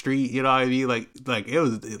on the street, you know what I mean? Like it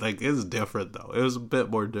was different though. It was a bit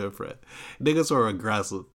more different. Niggas were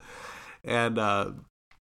aggressive.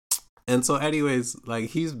 And so, anyways, like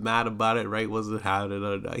he's mad about it, right? Wasn't having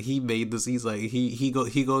it. He made this. He's like he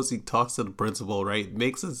goes. He talks to the principal, right?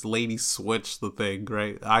 Makes this lady switch the thing,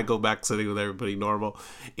 right? I go back sitting with everybody normal.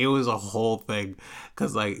 It was a whole thing,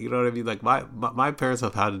 cause like you know what I mean. Like my parents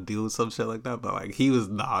have had to deal with some shit like that, but like he was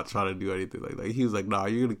not trying to do anything like that. He was like, nah,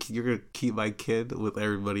 you're gonna keep my kid with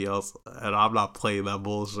everybody else, and I'm not playing that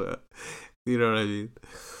bullshit. You know what I mean?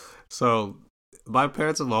 So my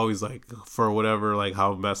parents have always like, for whatever, like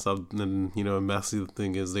how messed up and messy the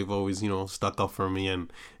thing is, they've always stuck up for me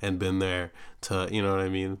and been there to what I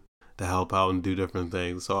mean, to help out and do different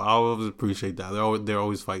things. So I always appreciate that. They're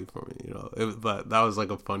always fighting for me. But that was like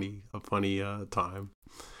a funny time.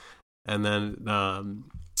 And then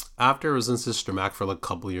after I was in Sister Mac for like a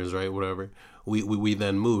couple of years, right, whatever, we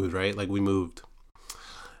then moved, right, like we moved,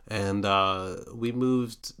 and we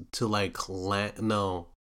moved to like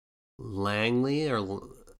Langley or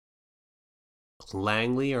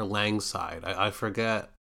Langside. I forget.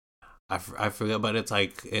 I forget, but it's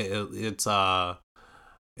like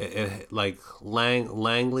like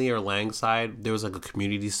Langley or Langside. There was like a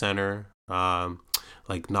community center,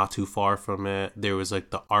 like not too far from it. There was like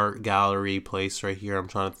the art gallery place right here. I'm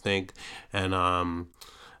trying to think, and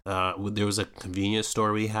there was a convenience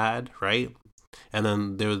store we had, right? And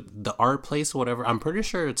then there the art place or whatever. I'm pretty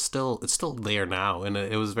sure it's still there now, and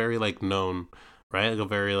it was very like known, right? Like a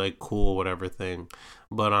very like cool whatever thing.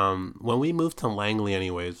 But when we moved to Langley,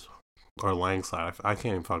 anyways, or Langside, I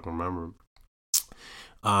can't even fucking remember.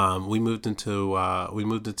 We moved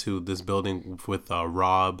into this building with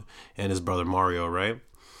Rob and his brother Mario, right?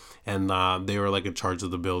 And they were like in charge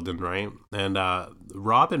of the building, right? And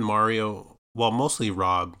Rob and Mario, well, mostly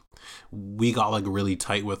Rob, we got like really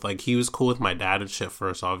tight with. Like he was cool with my dad and shit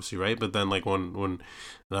first, obviously, right? But then like when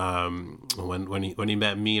he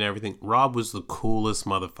met me and everything, Rob was the coolest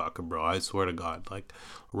motherfucker, bro. I swear to God. Like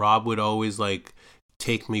Rob would always like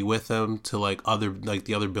take me with him to like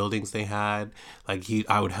the other buildings they had. Like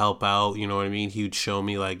I would help out, you know what I mean? He would show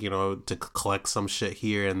me like, to collect some shit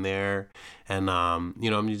here and there, and I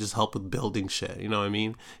mean, just help with building shit, you know what I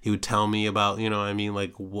mean? He would tell me about, you know what I mean,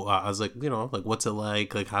 like I was like, like what's it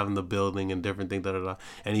like having the building and different things, da, da, da.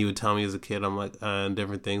 And he would tell me as a kid, I'm like, and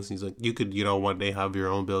different things. He's like, you could, one day have your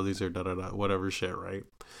own buildings or da da da, whatever shit, right?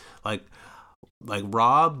 Like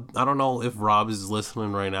Rob, I don't know if Rob is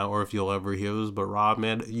listening right now or if you'll ever hear this, but Rob,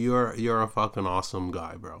 man, you're a fucking awesome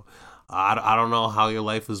guy, bro. I don't know how your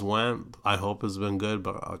life has went. I hope it's been good,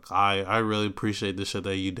 but like, I really appreciate the shit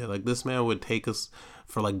that you did. Like this man would take us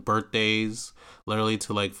for like birthdays, literally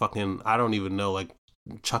to like fucking, I don't even know, like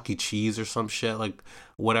Chuck E. Cheese or some shit, like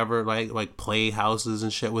whatever, like playhouses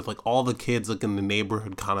and shit with like all the kids like in the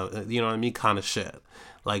neighborhood, kind of, you know what I mean, kind of shit.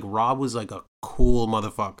 Like Rob was like a cool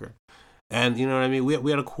motherfucker. And you know what I mean?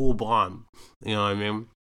 We had a cool bond. You know what I mean?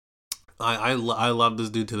 I love this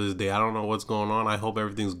dude to this day. I don't know what's going on. I hope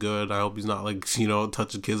everything's good. I hope he's not like,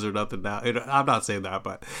 touching kids or nothing now. I'm not saying that,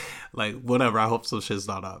 but like whatever. I hope some shit's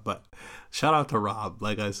not up. But shout out to Rob,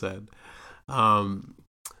 like I said.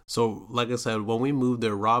 So like I said, when we moved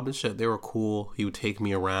there, Rob and shit, they were cool. He would take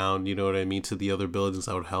me around, you know what I mean, to the other buildings.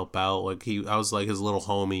 I would help out. Like I was like his little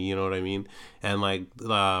homie, you know what I mean? And like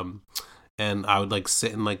and I would like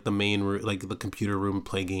sit in like the main room, like the computer room,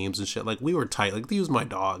 play games and shit. Like we were tight. Like he was my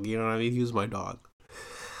dog, you know what I mean? He was my dog.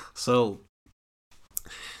 So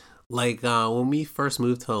like when we first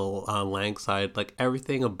moved to Langside, like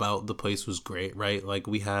everything about the place was great, right? Like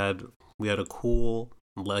we had a cool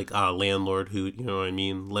like landlord who, you know what I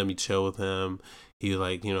mean, let me chill with him. He would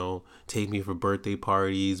like, take me for birthday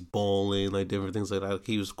parties, bowling, like different things like that. Like,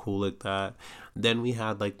 he was cool like that. Then we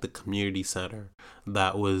had like the community center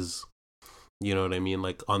that was, you know what I mean,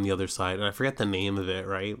 like on the other side, and I forget the name of it,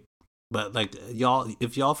 right? But like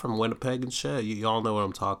if y'all from Winnipeg and shit, y'all know what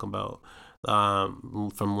I'm talking about.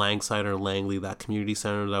 From Langside or Langley, that community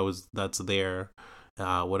center that's there,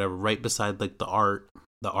 whatever, right beside like the art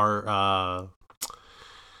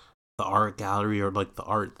gallery, or like the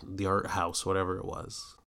art house, whatever it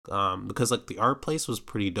was. Because like the art place was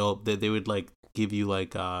pretty dope. They would like give you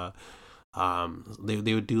like they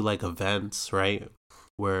would do like events, right?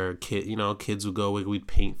 where kids would go, we'd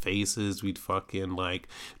paint faces, we'd fucking like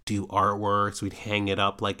do artworks, we'd hang it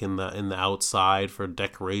up like in the outside for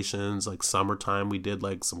decorations. Like summertime, we did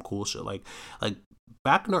like some cool shit, like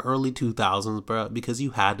back in the early 2000s, bro, because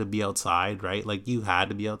you had to be outside, right? Like you had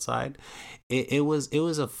to be outside. It was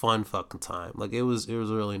a fun fucking time. Like it was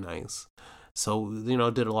really nice. So,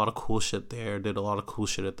 did a lot of cool shit there. Did a lot of cool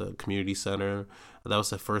shit at the community center. That was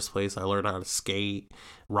the first place I learned how to skate.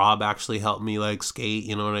 Rob actually helped me like skate,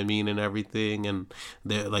 you know what I mean, and everything. And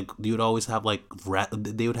they like you would always have like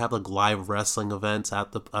they would have like live wrestling events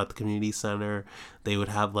at the community center. They would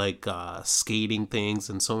have like skating things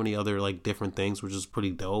and so many other like different things, which is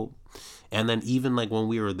pretty dope. And then even like when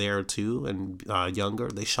we were there too and younger,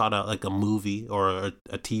 they shot out like a movie or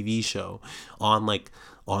a TV show on like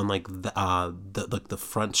the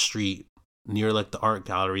front street near like the art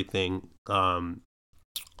gallery thing,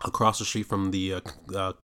 across the street from the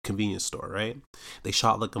convenience store, right? They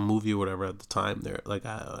shot like a movie or whatever at the time there, like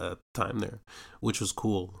at the time there, which was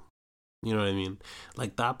cool. You know what I mean?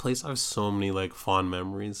 Like that place, I have so many like fond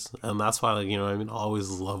memories, and that's why, like, you know what I mean, I always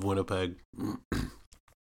love Winnipeg.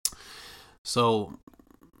 So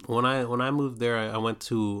when I moved there, I went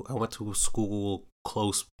to a school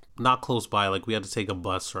close, not close by. Like we had to take a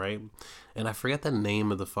bus, right? And I forget the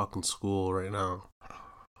name of the fucking school right now.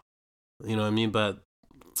 You know what I mean? But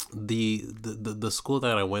the school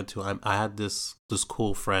that I went to, I had this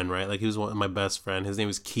cool friend, right? Like he was one of my best friend. His name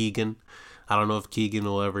was Keegan. I don't know if Keegan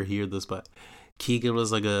will ever hear this, but Keegan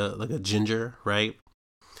was like a ginger, right?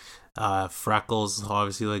 Freckles,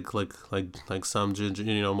 obviously, like some ginger,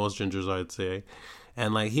 most gingers, I'd say.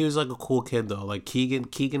 And like he was like a cool kid though. Like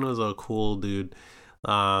Keegan was a cool dude.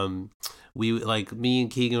 um we like me and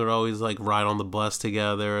Keegan would always like ride on the bus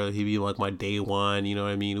together. He'd be like my day one, you know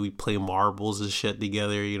what I mean? We'd play marbles and shit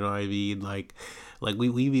together, you know what I mean? Like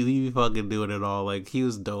we be fucking doing it all. Like he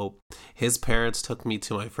was dope. His parents took me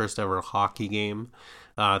to my first ever hockey game,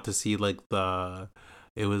 to see like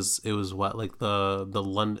it was what, like the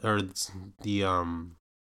London, or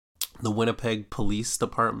the Winnipeg Police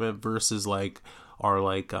Department versus like our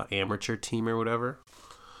like amateur team or whatever.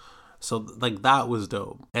 So like that was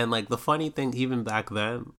dope. And like the funny thing, even back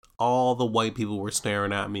then, all the white people were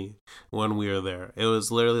staring at me when we were there. It was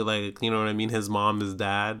literally like, you know what I mean, his mom, his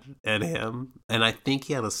dad, and him. And I think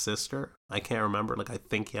he had a sister. I can't remember. Like I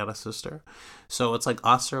think he had a sister. So it's like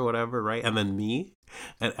us or whatever, right? And then me.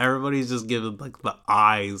 And everybody's just giving like the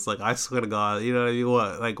eyes. Like I swear to God, you know what I mean?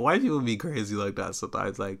 What? Like white people be crazy like that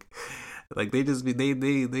sometimes. Like they just be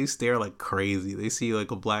they stare like crazy. They see like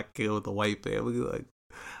a black kid with a white family, like.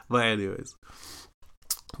 But anyways,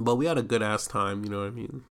 but we had a good ass time, you know what I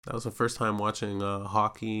mean? That was the first time watching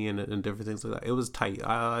hockey and different things like that. It was tight.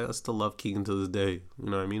 I still love Keegan to this day, you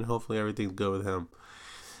know what I mean? Hopefully everything's good with him.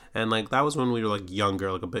 And like that was when we were like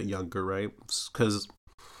younger, like a bit younger, right? Because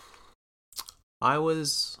I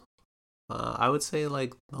was, I would say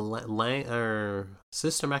like or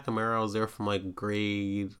Sister McNamara was there from like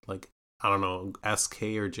grade, like, I don't know, SK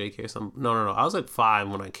or JK or something. No. I was like 5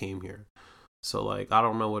 when I came here. So like I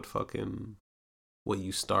don't know what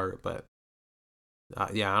you start, but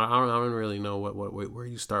yeah, I don't really know what where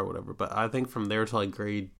you start, whatever. But I think from there to like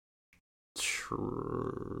grade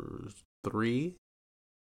 3,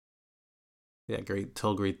 yeah, grade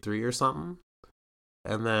 3 or something.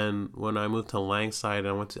 And then when I moved to Langside,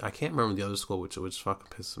 I can't remember the other school, which fucking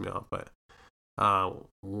pisses me off. But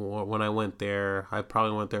when I went there, I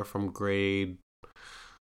probably went there from grade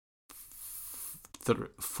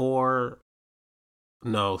 4.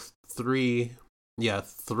 No, 3. Yeah,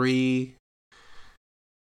 3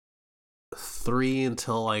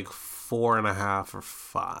 until like 4.5 or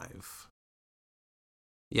 5.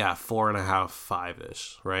 Yeah, 4.5,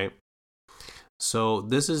 5-ish, right? So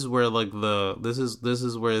this is where like this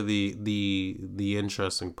is where the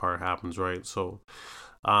interesting part happens, right? So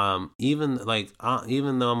even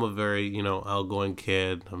though I'm a very, outgoing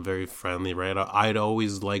kid, I'm very friendly, right? I'd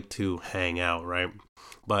always like to hang out, right?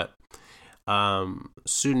 But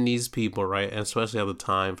Sudanese people, right, and especially at the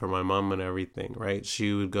time for my mom and everything, right,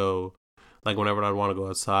 she would go, like, whenever I'd want to go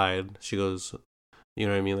outside, she goes, you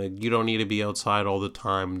know what I mean, like, you don't need to be outside all the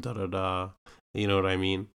time, da da da, you know what I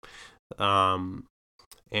mean? um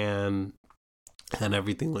and and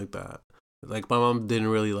everything like that. Like my mom didn't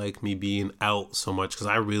really like me being out so much because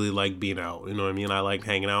I really like being out. You know what I mean? I like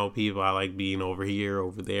hanging out with people. I like being over here,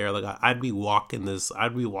 over there. Like I'd be walking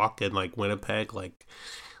like Winnipeg, like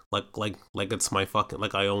it's my fucking,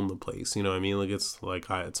 like I own the place. You know what I mean? Like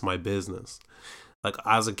it's my business. Like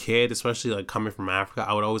as a kid, especially like coming from Africa,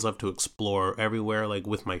 I would always love to explore everywhere. Like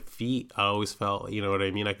with my feet, I always felt, you know what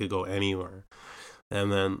I mean, I could go anywhere.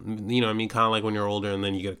 And then, you know what I mean, kind of like when you're older and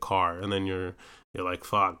then you get a car and then you're like,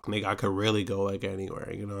 fuck, nigga, I could really go like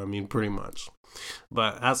anywhere, you know what I mean, pretty much.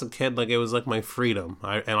 But as a kid, like, it was like my freedom.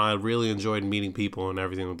 I really enjoyed meeting people and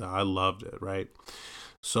everything like that. I loved it, right?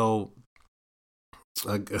 So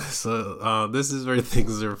this is where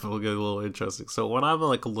things are get a little interesting. So when I'm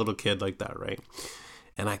like a little kid like that, right?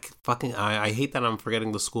 And I hate that I'm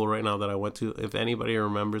forgetting the school right now that I went to. If anybody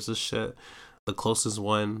remembers this shit, the closest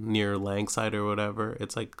one near Langside or whatever,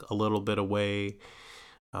 it's like a little bit away.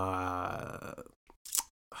 Uh,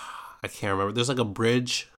 I can't remember. There's like a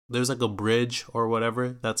bridge. There's like a bridge or whatever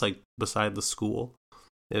that's like beside the school.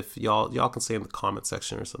 If y'all can say in the comment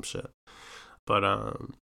section or some shit. But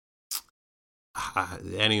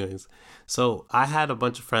anyways, so I had a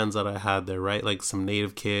bunch of friends that I had there, right? Like some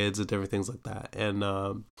native kids and different things like that. And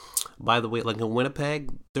by the way, like in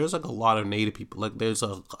Winnipeg, there's like a lot of native people. Like there's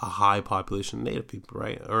a high population of native people,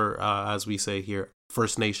 right? Or as we say here,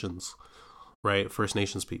 First Nations, right? First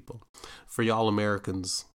Nations people. For y'all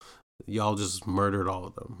Americans, y'all just murdered all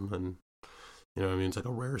of them. And, you know what I mean? It's like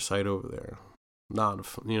a rare sight over there. Not,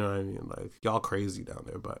 you know what I mean? Like, y'all crazy down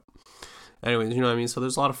there, but anyways, you know what I mean? So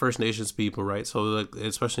there's a lot of First Nations people, right? So like,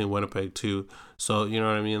 especially in Winnipeg too. So you know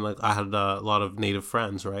what I mean? Like I had a lot of Native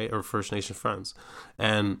friends, right, or First Nation friends,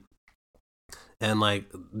 and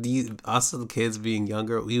like these us as the kids being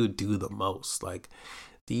younger, we would do the most. Like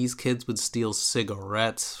these kids would steal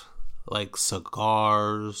cigarettes, like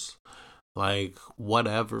cigars, like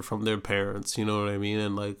whatever from their parents. You know what I mean?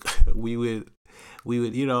 And like we would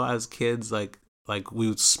you know as kids like we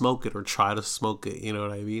would smoke it or try to smoke it, you know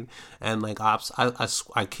what I mean? And like I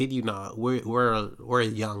kid you not, we're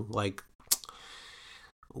young, like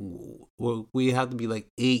we have to be like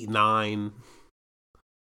 8, 9,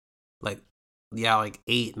 like yeah, like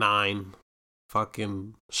 8, 9,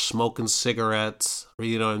 fucking smoking cigarettes, or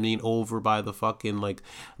you know what I mean, over by the fucking like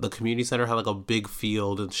the community center had like a big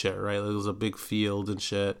field and shit, right? Like, it was a big field and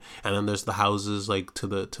shit, and then there's the houses like to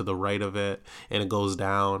the right of it, and it goes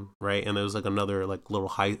down, right? And there was like another like little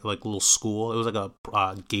little school. It was like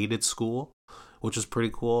a gated school, which was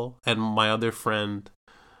pretty cool. And my other friend,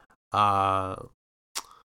 uh,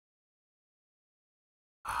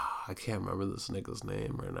 I can't remember this nigga's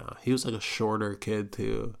name right now. He was like a shorter kid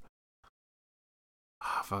too.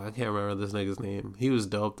 Fuck, I can't remember this nigga's name. He was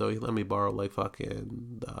dope though. He let me borrow like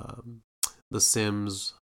fucking the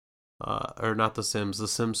Sims, or not the Sims, the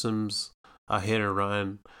Simpsons, hit and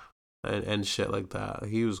run, and shit like that.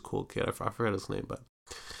 He was a cool kid. I forgot his name,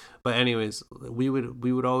 but anyways, we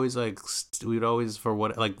would always like we would always for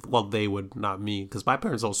what like well they would, not me, because my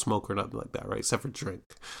parents don't smoke or nothing like that, right? Except for drink.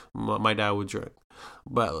 My dad would drink,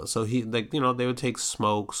 but so he like you know they would take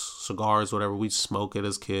smokes, cigars, whatever. We'd smoke it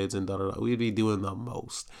as kids and da da da. We'd be doing the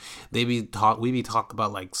most. We'd be talk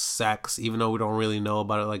about like sex, even though we don't really know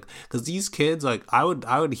about it. Like because these kids like I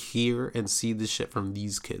would hear and see this shit from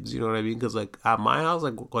these kids. You know what I mean? Because like at my house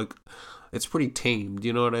like it's pretty tamed,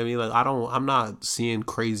 you know what I mean? Like I'm not seeing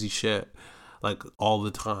crazy shit like all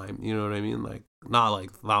the time, you know what I mean? Like not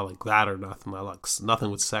like that or nothing, like nothing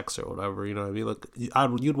with sex or whatever, you know what I mean? Like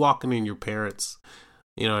you'd walk in your parents,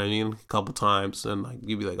 you know what I mean, a couple times, and like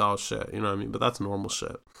you'd be like, oh shit, you know what I mean? But that's normal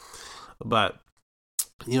shit. But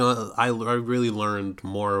you know, I really learned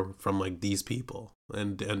more from like these people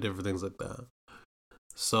and different things like that.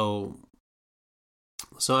 So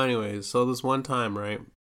anyways, so this one time, right?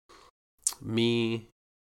 Me,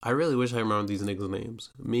 I really wish I remember these niggas' names.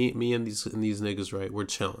 Me and these niggas, right? We're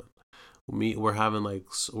chilling. We're having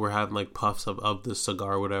like puffs of the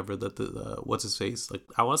cigar, whatever that the what's his face, like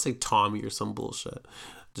I want to say Tommy or some bullshit,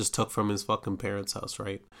 just took from his fucking parents' house,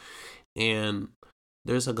 right? And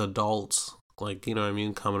there's like adults, like you know what I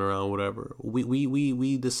mean, coming around, whatever.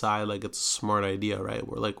 We decide like it's a smart idea, right?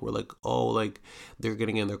 We're like oh like they're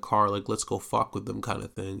getting in their car, like let's go fuck with them kind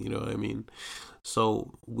of thing, you know what I mean?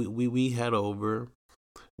 So we head over,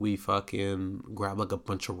 we fucking grab like a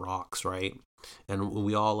bunch of rocks, right? And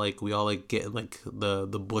we all like get like the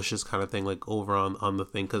bushes kind of thing, like over on the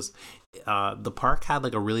thing, because the park had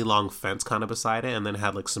like a really long fence kind of beside it, and then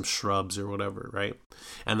had like some shrubs or whatever, right?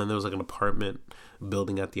 And then there was like an apartment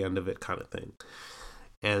building at the end of it kind of thing.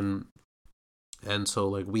 And so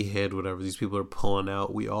like we hid whatever these people are pulling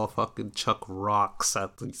out. We all fucking chuck rocks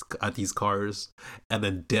at these cars, and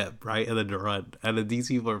then dip, right, and then run. And then these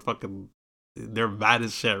people are fucking, they're mad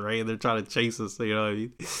as shit, right? And they're trying to chase us, you know what I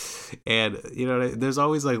mean? And you know, there's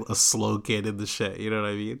always like a slow kid in the shit, you know what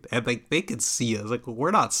I mean? And like they could see us, like we're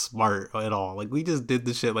not smart at all. Like we just did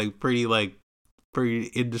the shit like pretty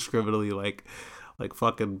indiscriminately, like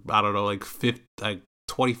fucking I don't know, like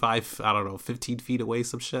 25, I don't know, 15 feet away,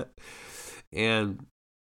 some shit. And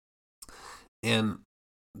And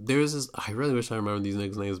there's this. I really wish I remember these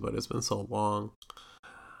niggas' names, but it's been so long.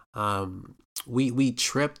 Um, we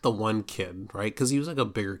tripped the one kid, right? Because he was like a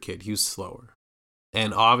bigger kid. He was slower,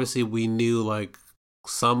 and obviously we knew like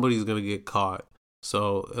somebody's gonna get caught.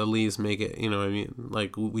 So at least make it, you know what I mean?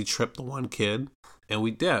 Like we tripped the one kid and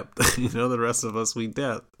we dipped. The rest of us we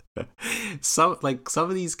dipped. Some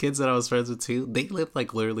of these kids that I was friends with too, they lived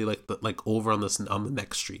like literally like over on the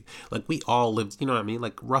next street. Like we all lived, you know what I mean?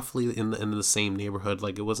 Like roughly in the same neighborhood.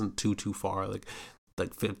 Like it wasn't too far. Like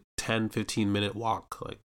 10-15 minute walk,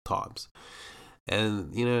 like tops.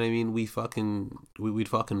 And you know what I mean? We'd fucking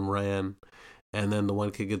ran, and then the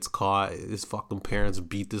one kid gets caught. His fucking parents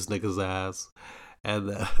beat this nigga's ass, and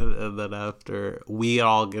then after we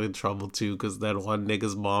all get in trouble too, because then one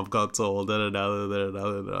nigga's mom got told, then another,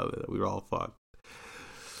 we were all fucked.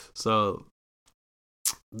 So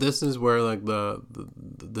this is where like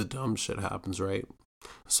the dumb shit happens, right?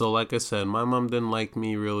 So like I said, my mom didn't like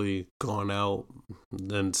me really going out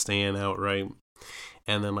and staying out, right?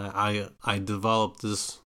 And then I developed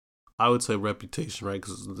this, I would say, reputation, right?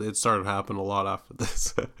 Because it started happening a lot after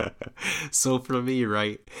this. So for me,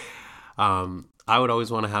 right, I would always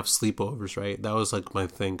want to have sleepovers, right? That was like my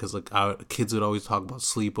thing, because like kids would always talk about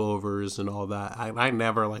sleepovers and all that. I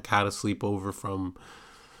never like had a sleepover from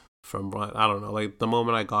I don't know, like the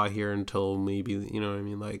moment I got here until maybe, you know what I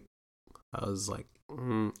mean, like I was like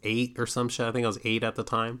 8 or some shit. I think I was 8 at the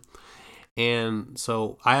time. And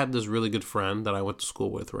so I had this really good friend that I went to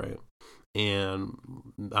school with, right? And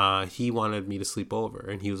he wanted me to sleep over,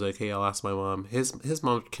 and he was like, "Hey, I'll ask my mom." His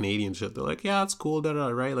mom's Canadian shit. They're like, "Yeah, it's cool,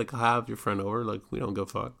 right? Like, have your friend over. Like, we don't give a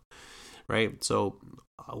fuck, right?" So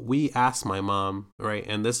we asked my mom, right?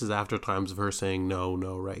 And this is after times of her saying no,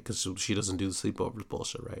 right? Because she doesn't do the sleepovers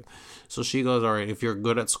bullshit, right? So she goes, "All right, if you're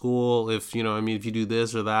good at school, if you know, I mean, if you do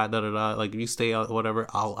this or that, like if you stay out, whatever,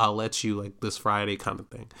 I'll let you like this Friday kind of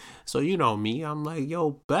thing." So you know me, I'm like,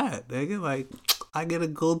 "Yo, bet, nigga, like." I get to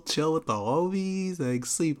go chill with the homies, like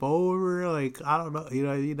sleep over, like I don't know, you know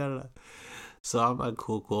what I mean? So I'm like,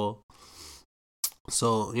 cool.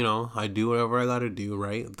 So, I do whatever I gotta do,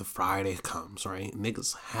 right? The Friday comes, right?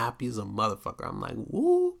 Niggas happy as a motherfucker. I'm like,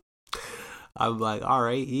 woo. I'm like, all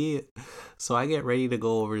right, yeah. So I get ready to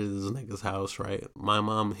go over to this nigga's house, right? My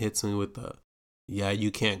mom hits me with yeah,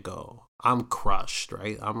 you can't go. I'm crushed,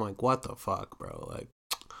 right? I'm like, what the fuck, bro?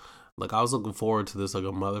 Like I was looking forward to this like a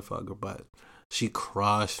motherfucker, but she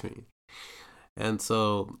crushed me. And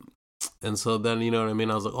so then, you know what I mean?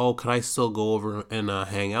 I was like, oh, could I still go over and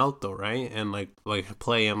hang out though, right? And like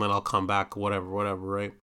play, and then I'll come back, whatever,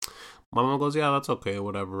 right? My mom goes, yeah, that's okay,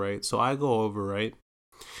 whatever, right? So I go over, right?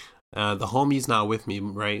 The homie's not with me,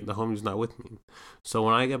 right? The homie's not with me. So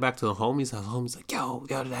when I get back to the homie's house, the homie's like, yo,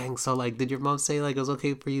 dang. So like, did your mom say like it was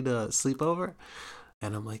okay for you to sleep over?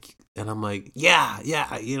 And I'm like, yeah, I'm like, yeah,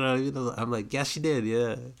 she did,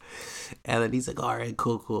 yeah. And then he's like, all right,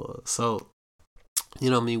 cool. So, you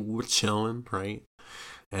know what I mean? We're chilling, right?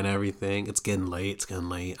 And everything. It's getting late. I'm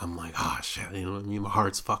like, oh shit, you know what I mean? My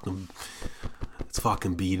heart's it's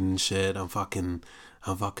fucking beating and shit. I'm fucking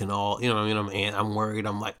all, you know what I mean? I'm worried.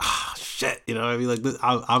 I'm like, ah, shit, you know what I mean? Like this,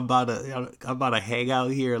 I'm about to hang out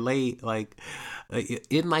here late. Like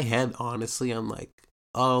in my head, honestly, I'm like,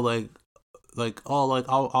 oh,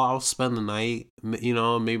 I'll spend the night, maybe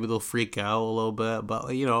they'll freak out a little bit,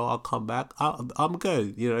 but I'll come back, I'm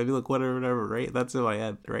good, you know, I mean, like whatever, right? That's in my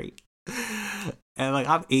head, right? And like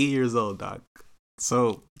I'm 8 years old, dog.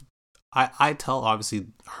 So I tell obviously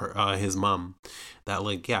his mom that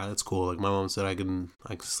like, yeah, that's cool, like my mom said I can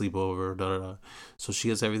sleep over, so she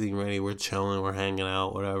gets everything ready, we're chilling, we're hanging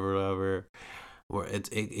out, whatever. Where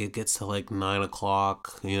it gets to like 9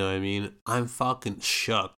 o'clock, you know what I mean? I'm fucking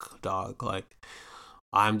shook, dog. Like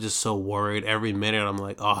I'm just so worried. Every minute I'm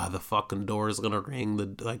like, oh, the fucking door is gonna ring.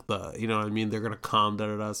 You know what I mean? They're gonna come,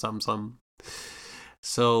 something.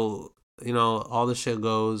 So all the shit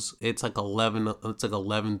goes. It's like 11. It's like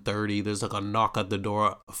 11:30. There's like a knock at the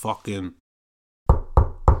door. Fucking.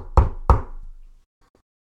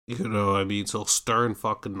 You know what I mean? So stern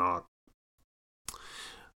fucking knock.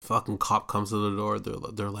 Fucking cop comes to the door.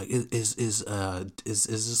 They're like, is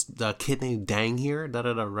this the kid named Dang here?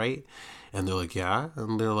 Right? And they're like, yeah.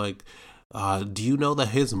 And they're like, do you know that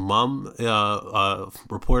his mom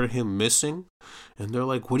reported him missing? And they're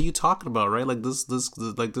like, what are you talking about? Right? Like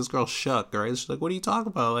this girl shook. Right? She's like, what are you talking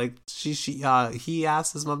about? Like he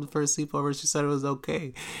asked his mom for a sleepover. She said it was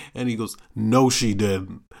okay. And he goes, no, she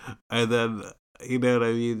didn't. And then. You know what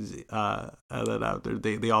I mean? And then after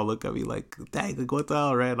they all look at me like, dang, like what the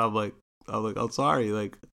hell, right? And I'm like, I'm sorry.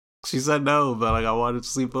 Like, she said no, but like I wanted to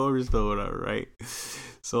sleep over still, whatever, right?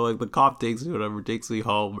 So like the cop takes me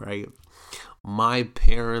home, right? My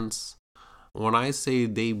parents, when I say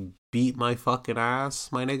they beat my fucking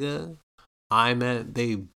ass, my nigga, I meant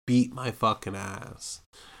they beat my fucking ass.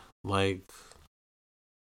 Like,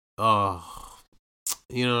 oh,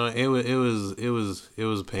 it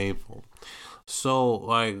was painful. So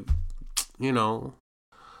like, you know,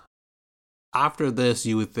 after this,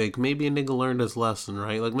 you would think maybe a nigga learned his lesson,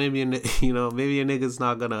 right? Like maybe maybe a nigga's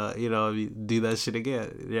not gonna do that shit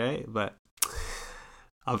again, right? But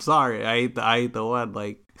I'm sorry, I ain't the one.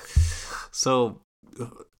 Like, so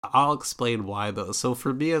I'll explain why though. So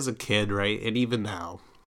for me as a kid, right, and even now,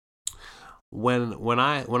 when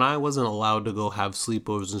I wasn't allowed to go have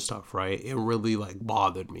sleepovers and stuff, right, it really like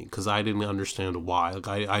bothered me because I didn't understand why. Like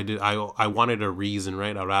I wanted a reason,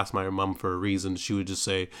 right? I would ask my mom for a reason. She would just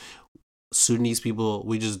say, Sudanese people,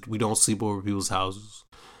 we don't sleep over people's houses.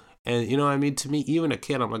 And you know what I mean? To me, even a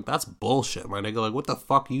kid, I'm like, that's bullshit, my nigga. Like, what the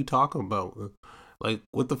fuck are you talking about? Like,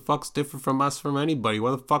 what the fuck's different from us from anybody?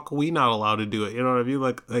 Why the fuck are we not allowed to do it? You know what I mean?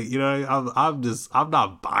 Like I'm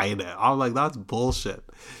not buying it. I'm like, that's bullshit.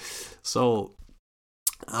 So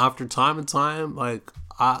after time and time, like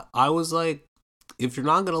I was like, if you're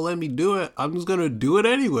not gonna let me do it, I'm just gonna do it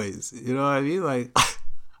anyways. You know what I mean? Like,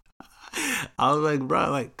 I was like,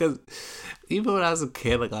 bro, like, cause even when I was a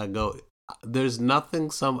kid, like I go, there's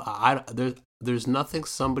nothing there's nothing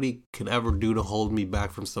somebody can ever do to hold me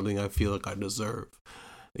back from something I feel like I deserve.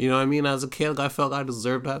 You know what I mean? As a kid, like, I felt like I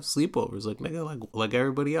deserved to have sleepovers, like nigga, like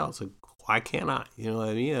everybody else. Like, why can't I? You know what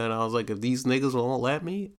I mean? And I was like, if these niggas won't let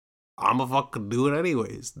me, I'ma fucking do it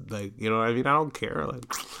anyways. Like, you know what I mean? I don't care. Like,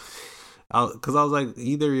 because I was like,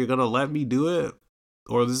 either you're gonna let me do it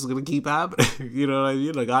or this is gonna keep happening. You know what I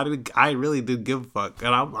mean? Like, I really did give a fuck,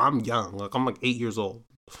 and I'm young. Like, I'm like 8 years old,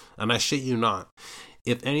 and I shit you not.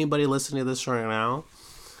 If anybody listening to this right now,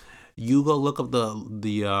 you go look up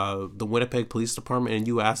the Winnipeg Police Department and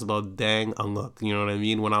you ask about Dang Unlook. You know what I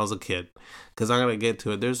mean? When I was a kid, because I'm gonna get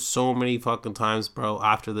to it. There's so many fucking times, bro,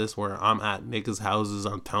 after this where I'm at niggas' houses.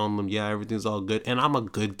 I'm telling them, yeah, everything's all good, and I'm a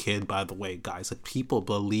good kid, by the way, guys. Like, people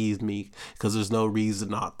believe me because there's no reason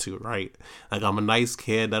not to, right? Like, I'm a nice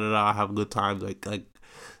kid. Da da da. I have good times. Like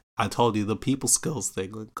I told you, the people skills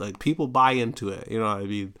thing. Like people buy into it. You know what I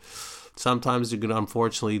mean? Sometimes you can,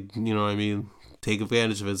 unfortunately, you know what I mean, take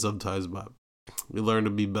advantage of it sometimes, but we learn to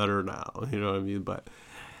be better now, you know what I mean? But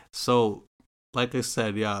so, like I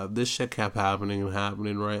said, yeah, this shit kept happening and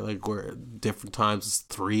happening, right? Like, where different times it's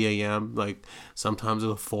 3 a.m., like sometimes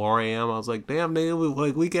it's 4 a.m. I was like, damn,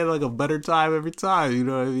 nigga, we get like a better time every time, you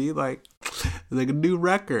know what I mean? Like a new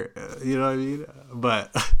record, you know what I mean?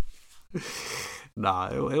 But nah,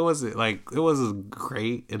 it wasn't like, it wasn't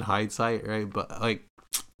great in hindsight, right? But like,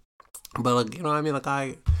 you know what I mean? Like,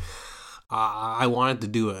 I wanted to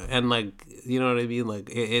do it, and like, you know what I mean? Like,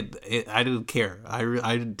 it I didn't care.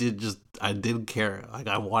 I didn't care. Like,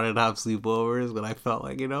 I wanted to have sleepovers, but I felt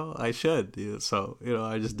like, I should. So,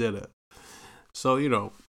 I just did it.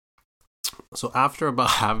 So, so after about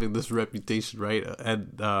having this reputation, right,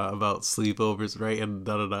 and about sleepovers, right, and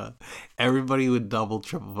da da da, everybody would double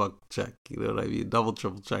triple fuck check. You know what I mean? Double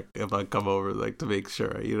triple check if I come over, like, to make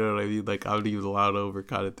sure. You know what I mean? Like, I'm even allowed over,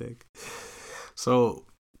 kind of thing. So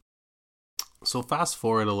fast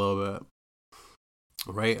forward a little bit,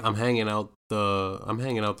 right? I'm hanging out the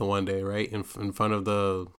one day, right, in front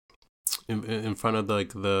of in front of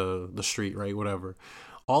like the street, right, whatever.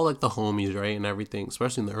 All like the homies, right, and everything,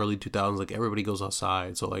 especially in the early 2000s, like everybody goes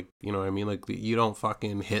outside. So like, you know what I mean? Like, you don't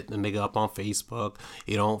fucking hit the nigga up on Facebook.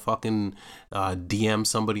 You don't fucking DM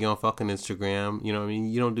somebody on fucking Instagram. You know what I mean?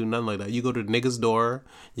 You don't do nothing like that. You go to the nigga's door.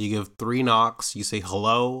 You give 3 knocks. You say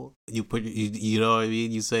hello. You put you know what I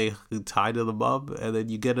mean? You say hi to the bub, and then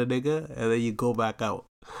you get a nigga, and then you go back out,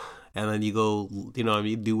 and then you go, you know what I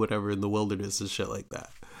mean? Do whatever in the wilderness and shit like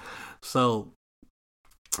that. So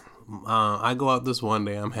I go out this one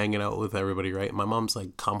day. I'm hanging out with everybody, right? My mom's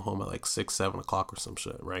like, come home at like 6, 7 o'clock or some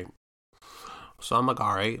shit, right? So I'm like,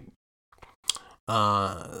 all right.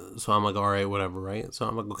 So I'm like, all right, whatever, right? So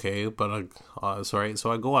I'm like, okay, but like, so right.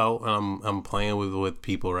 So I go out and I'm playing with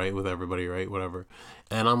people, right? With everybody, right? Whatever.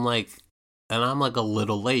 And I'm like a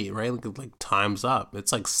little late, right? Like time's up.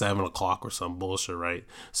 It's like 7 o'clock or some bullshit, right?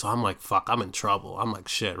 So I'm like, fuck, I'm in trouble. I'm like,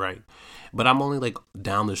 shit, right? But I'm only like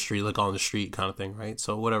down the street, like on the street kind of thing, right?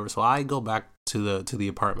 So whatever. So I go back to the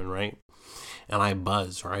apartment, right? And I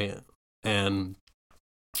buzz, right? And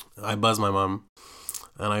I buzz my mom,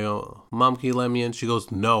 and I go, Mom, can you let me in? She goes,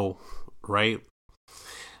 no, right?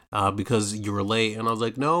 Because you were late. And I was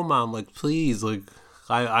like, no, Mom, like, please, like,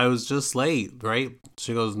 I was just late, right?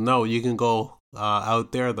 She goes, no, you can go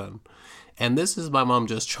out there then. And this is my mom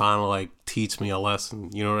just trying to like teach me a lesson,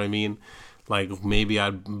 you know what I mean? Like maybe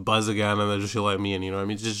I'd buzz again and then she'll let me in, you know what I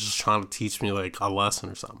mean? Just trying to teach me like a lesson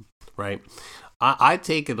or something, right? I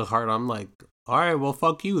take it to heart. I'm like, all right, well,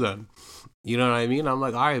 fuck you then. You know what I mean? I'm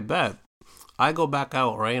like, all right, bet. I go back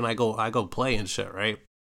out, right? And I go play and shit, right?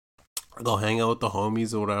 I go hang out with the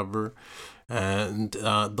homies or whatever. And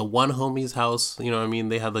the one homie's house, you know what I mean?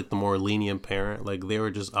 They had like the more lenient parent. Like they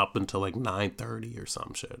were just up until like 9:30 or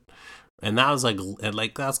some shit. And that was like, and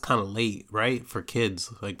like that's kind of late, right? For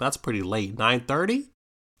kids. Like that's pretty late. 9:30?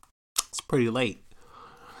 It's pretty late.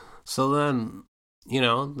 So then,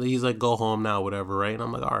 he's like, go home now, whatever, right? And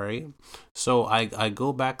I'm like, all right. So I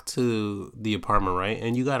go back to the apartment, right?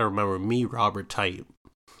 And you got to remember, me, Robert, tight.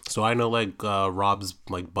 So I know like Rob's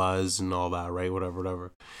like buzz and all that, right?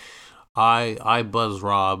 Whatever. I buzz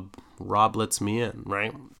Rob. Rob lets me in,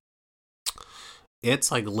 right?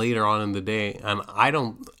 It's like later on in the day, and I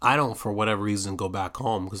don't for whatever reason go back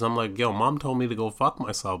home because I'm like, yo, mom told me to go fuck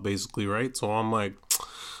myself, basically, right? So I'm like,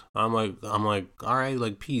 all right,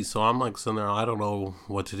 like peace. So I'm like sitting there, I don't know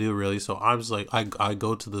what to do really. So I'm just like, I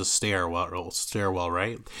go to the stairwell,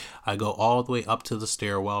 right? I go all the way up to the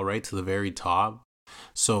stairwell, right to the very top.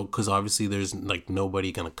 So, because obviously there's like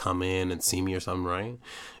nobody gonna come in and see me or something, right?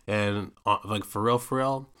 And like for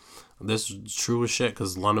real, this is true as shit.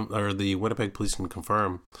 Because London or the Winnipeg police can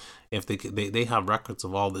confirm if they have records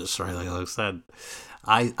of all this, right? Like I said,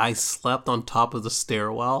 I slept on top of the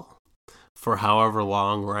stairwell for however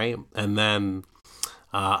long, right? And then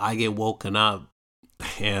I get woken up,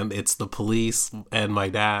 and it's the police and my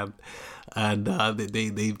dad, and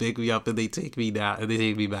they pick me up and they take me down and they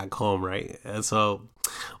take me back home, right? And so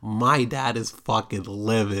my dad is fucking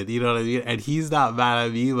livid, you know what I mean? And he's not mad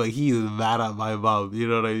at me, but he's mad at my mom, you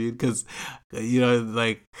know what I mean? Because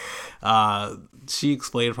like she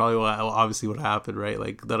explained probably obviously what happened, right?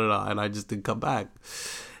 Like da da da, and I just didn't come back,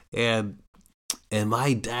 and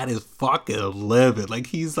my dad is fucking livid. Like,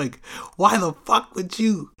 he's like, why the fuck would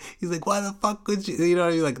you? He's like, why the fuck would you? You know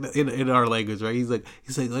what I mean? Like, in our language, right? He's like,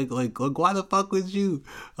 why the fuck would you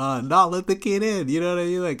not let the kid in? You know what I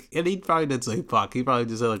mean? Like, and he probably didn't say fuck. He probably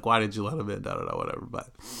just said, like, why did you let him in? Da, da, da, whatever. But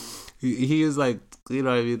he is like, you know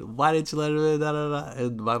what I mean? Why didn't you let him in? Da, da, da.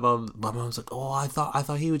 And my mom's like, oh, I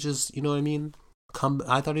thought he would just, you know what I mean?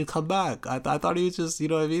 I thought he'd come back. I thought he was just, you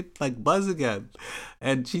know what I mean, like buzz again.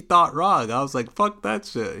 And she thought wrong. I was like, fuck that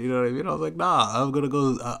shit. You know what I mean? I was like, nah, I'm gonna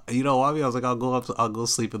go. You know what I mean? I was like, I'll go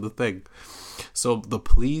sleep in the thing. So the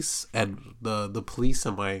police and the police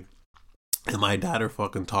and my dad are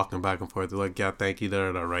fucking talking back and forth. They're like, yeah, thank you,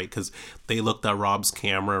 right? Because they looked at Rob's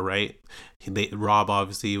camera, right? Rob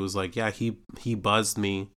obviously was like, yeah, he buzzed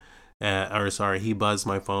me. He buzzed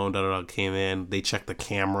my phone. Came in. They checked the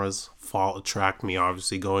cameras. Tracked me.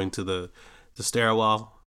 Obviously, going to the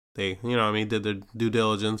stairwell. They, you know what I mean, did their due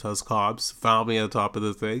diligence as cops. Found me at the top of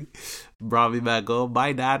the thing. Brought me back home.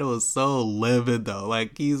 My dad was so livid though.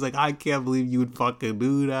 Like he's like, I can't believe you would fucking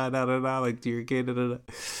do that. Like to your kid. You know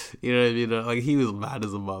what I mean? Like he was mad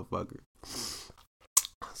as a motherfucker.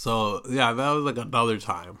 So yeah, that was like another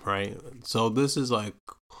time, right? So this is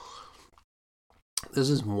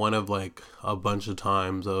one of like a bunch of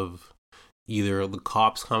times of either the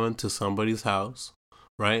cops coming to somebody's house,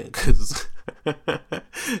 right? Because I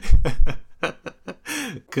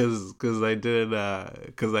didn't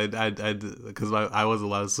because I wasn't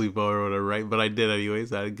allowed to sleep over or whatever, right? But I did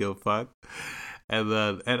anyways. I didn't give a fuck. And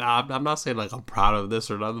then I'm not saying like I'm proud of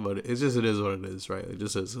this or nothing, but it is what it is, right? It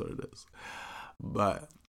just is what it is. But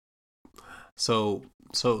so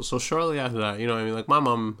shortly after that, you know what I mean, like my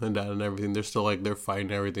mom and dad and everything, they're still like they're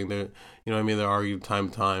fighting everything. They're, you know what I mean, they're arguing time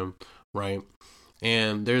to time, right?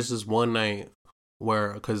 And there's this one night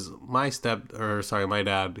where, because my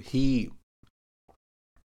dad, he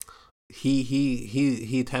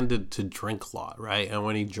tended to drink a lot, right? And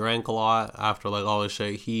when he drank a lot after like all this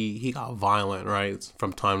shit, he got violent, right?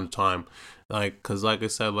 From time to time, like, cause like I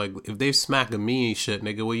said, like if they smacking me shit,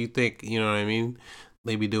 nigga, what you think? You know what I mean?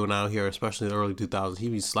 They be doing out here, especially in the early 2000s. He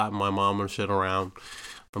be slapping my mom and shit around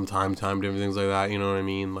from time to time, different things like that. You know what I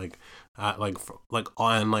mean? Like,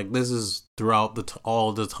 and like this is throughout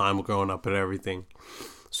all the time growing up and everything.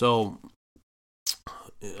 So,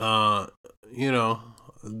 you know,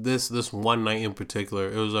 this one night in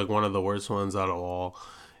particular, it was like one of the worst ones out of all.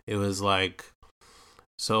 It was like,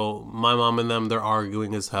 so my mom and them, they're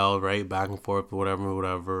arguing as hell, right? Back and forth,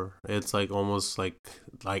 whatever. It's like almost like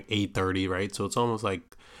 8:30, right? So it's almost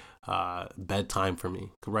like bedtime for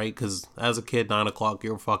me, right? Because as a kid, 9 o'clock,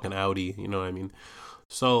 you're fucking outie, you know what I mean?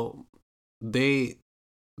 So they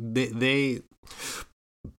they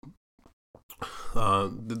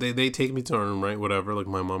take me to a room, right? Whatever, like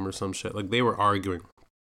my mom or some shit. Like they were arguing,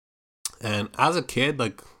 And as a kid,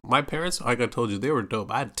 like my parents, like I told you, they were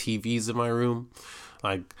dope. I had TVs in my room,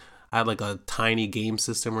 like I had like a tiny game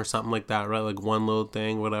system or something like that, right? Like one little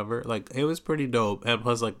thing, whatever. Like it was pretty dope. And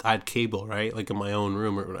plus, like I had cable, right? Like in my own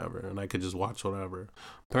room or whatever, and I could just watch whatever.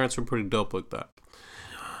 Parents were pretty dope like that.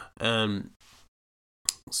 And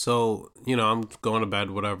so I'm going to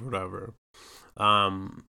bed, whatever, whatever.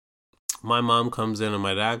 Um, my mom comes in and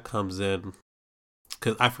my dad comes in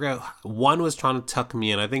because I forgot one was trying to tuck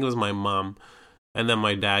me in. I think it was my mom, and then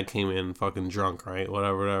my dad came in fucking drunk, right?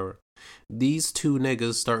 Whatever, whatever. These two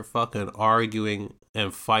niggas start fucking arguing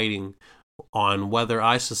and fighting on whether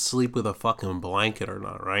I should sleep with a fucking blanket or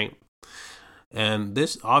not, right? And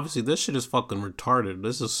this obviously this shit is fucking retarded.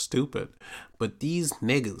 This is stupid. But these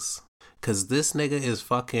niggas, cause this nigga is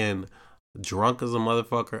fucking drunk as a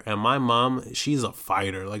motherfucker, and my mom, she's a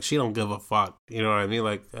fighter. Like she don't give a fuck. You know what I mean?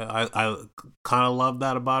 Like I kind of love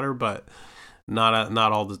that about her, but not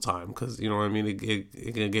all the time, because you know what I mean.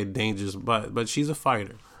 It can get dangerous, but she's a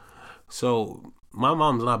fighter. So my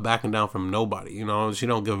mom's not backing down from nobody. She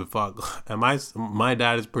don't give a fuck. And my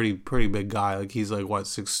dad is pretty big guy. Like he's like what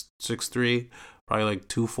 6'3", probably like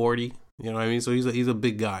 240. You know what I mean? So he's a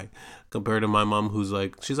big guy compared to my mom, who's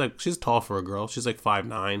like she's tall for a girl. She's like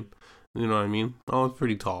 5'9". You know what I mean? Oh, it's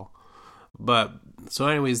pretty tall. But so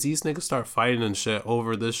anyways, these niggas start fighting and shit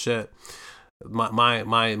over this shit.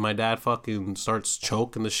 My dad fucking starts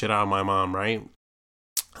choking the shit out of my mom, right?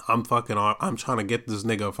 I'm trying to get this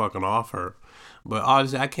nigga fucking off her. But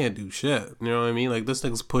obviously I can't do shit. You know what I mean? Like this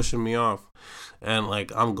nigga's pushing me off. And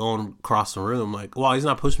like I'm going across the room. Like, well, he's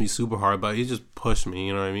not pushing me super hard, but he just pushed me,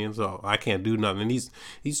 you know what I mean? So I can't do nothing. And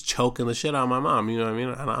he's choking the shit out of my mom, you know what I mean?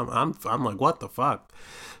 And I'm like, what the fuck?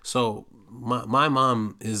 So my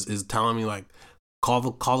mom is telling me like, call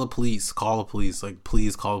the police, like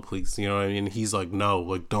please call the police, you know what I mean? He's like, no,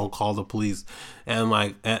 like don't call the police. And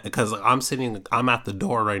like, because I'm at the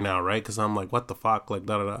door right now, right? Because I'm like, what the fuck, like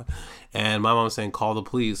da da da. And my mom's saying call the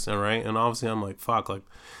police, and right, and obviously I'm like, fuck, like,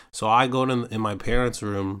 so I go in my parents'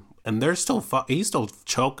 room, and they're still he's still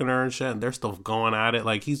choking her and shit, and they're still going at it,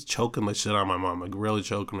 like he's choking the shit out of my mom, like really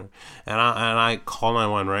choking her. And I call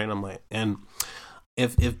 911, right? And I'm like, and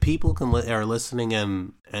if people are listening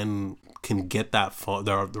and can get that phone,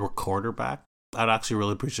 the recorder back, I'd actually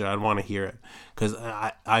really appreciate it. I'd want to hear it, because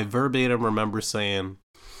I verbatim remember saying,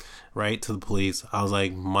 right, to the police, I was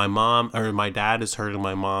like, my dad is hurting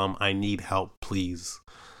my mom, I need help, please,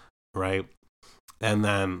 right? And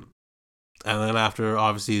then after,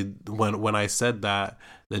 obviously, when I said that,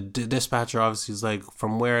 the dispatcher obviously is like,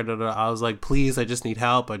 from where? I was like, please, I just need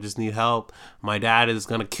help. My dad is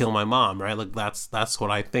gonna kill my mom, right? Like that's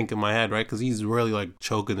what I think in my head, right? Because he's really like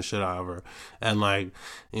choking the shit out of her, and like,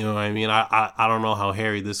 you know what I mean? I don't know how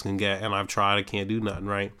hairy this can get, and I've tried. I can't do nothing,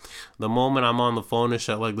 right? The moment I'm on the phone and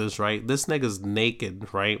shit like this, right? This nigga's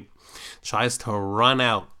naked, right? Tries to run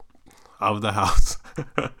out of the house.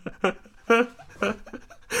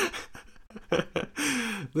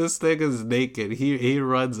 This nigga's naked. He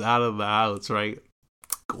runs out of the house, right?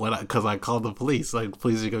 Because I called the police. Like,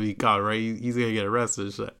 police are gonna be caught, right? He's gonna get arrested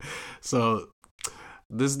and shit. So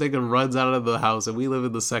this nigga runs out of the house, and we live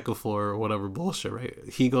in the second floor or whatever bullshit, right?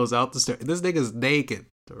 He goes out the stairs. This nigga's naked,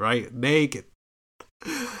 right? Naked.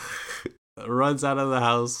 Runs out of the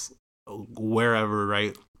house, wherever,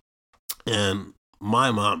 right? And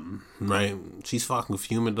my mom, right? She's fucking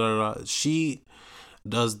fuming. She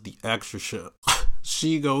does the extra shit.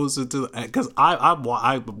 She goes into because I'm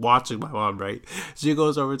watching my mom, right? She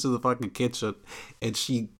goes over to the fucking kitchen, and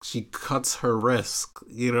she cuts her wrist.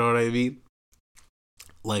 You know what I mean?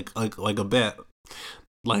 Like a bit,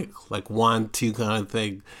 like 1, 2 kind of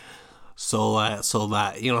thing. So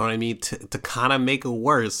that you know what I mean, to kind of make it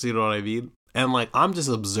worse. You know what I mean? And like I'm just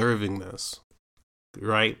observing this,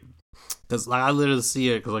 right? Because like I literally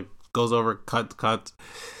see it, because like goes over, cut,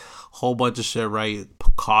 whole bunch of shit, right?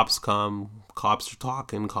 Cops come. Cops are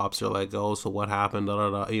talking. Cops are like, oh, so what happened? Da,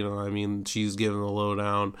 da, da. You know what I mean? She's giving the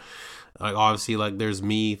lowdown. Like, obviously, like, there's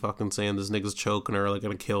me fucking saying this nigga's choking her, like,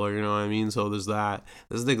 gonna kill her, you know what I mean? So there's that.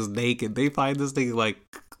 This nigga's naked. They find this nigga, like,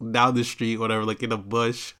 down the street, whatever, like, in a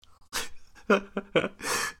bush.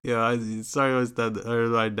 Yeah, sorry I was done, or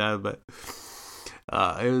my dad, but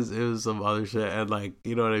it was some other shit, and, like,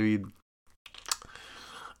 you know what I mean?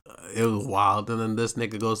 It was wild. And then this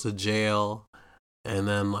nigga goes to jail. And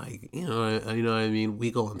then, like, you know what I mean?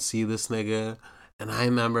 We go and see this nigga. And I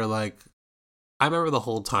remember the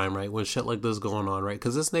whole time, right? When shit like this going on, right?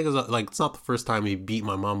 Because this nigga's, like, it's not the first time he beat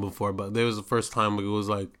my mom before, but there was the first time it was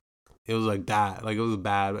like that. Like, it was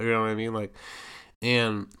bad. You know what I mean? Like,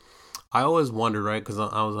 and I always wondered, right? Because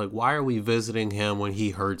I was like, why are we visiting him when he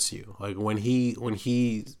hurts you? Like when he's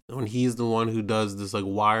the one who does this. Like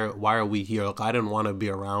why are we here? Like I didn't want to be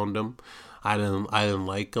around him. I didn't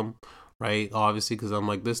like him, right? Obviously, because I'm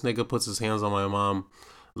like, this nigga puts his hands on my mom,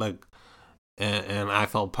 like, and I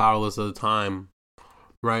felt powerless at the time,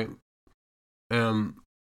 right? And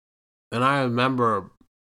and I remember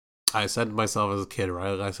I said to myself as a kid,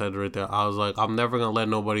 right? Like I said right there, I was like, I'm never gonna let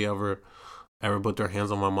nobody ever put their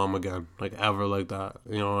hands on my mom again, like ever, like that.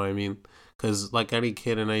 You know what I mean? Because like any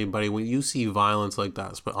kid and anybody, when you see violence like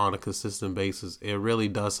that on a consistent basis, it really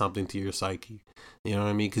does something to your psyche. You know what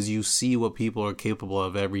I mean? Because you see what people are capable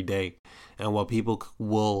of every day, and what people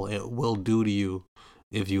will do to you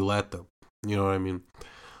if you let them. You know what I mean?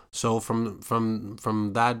 So from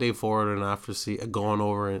that day forward, and after going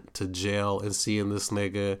over to jail and seeing this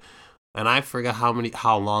nigga, and I forget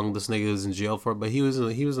how long this nigga was in jail for, but he was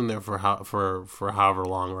in there for however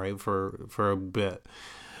long, right? For a bit.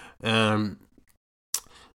 And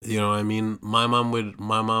you know what I mean? My mom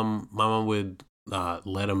would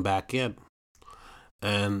let him back in.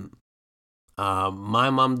 And my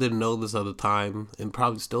mom didn't know this at the time, and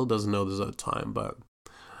probably still doesn't know this at the time, but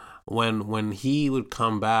when he would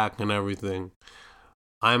come back and everything,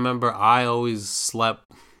 I remember I always slept,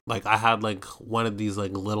 like I had like one of these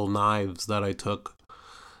like little knives that I took,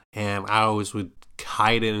 and I always would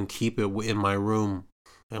hide it and keep it in my room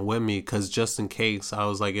and with me, because just in case, I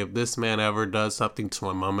was like, if this man ever does something to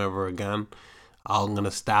my mom ever again, I'm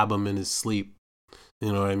gonna stab him in his sleep.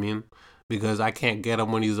 You know what I mean? Because I can't get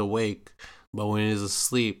him when he's awake, but when he's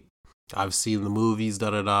asleep, I've seen the movies,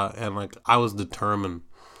 da da da, and like I was determined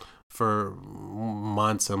for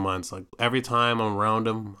months and months. Like every time I'm around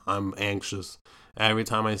him, I'm anxious. Every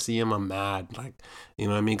time I see him, I'm mad. Like, you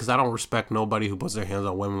know what I mean? Because I don't respect nobody who puts their hands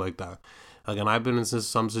on women like that. Like, and I've been in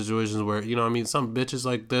some situations where, you know what I mean, some bitches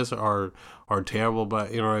like this are terrible,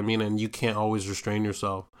 but you know what I mean, and you can't always restrain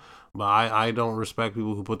yourself. But I don't respect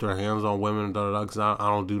people who put their hands on women, da da da, because I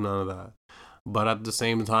don't do none of that. But at the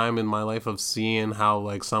same time, in my life of seeing how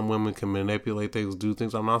like some women can manipulate things, do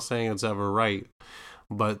things, I'm not saying it's ever right,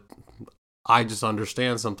 but I just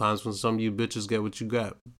understand sometimes when some of you bitches get what you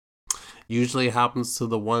get. Usually it happens to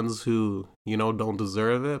the ones who, you know, don't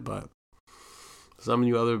deserve it, but some of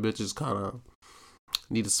you other bitches kind of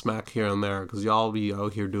need a smack here and there because y'all be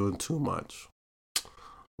out here doing too much.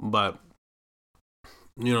 But,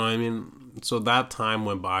 you know what I mean? So that time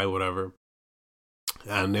went by, whatever.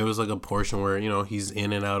 And there was like a portion where, you know, he's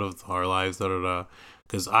in and out of our lives, da da da.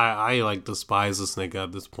 Because I like despise this nigga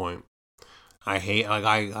at this point. I hate, like,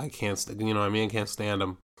 I can't, you know what I mean? I can't stand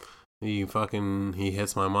him. He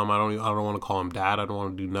hits my mom. I don't want to call him dad. I don't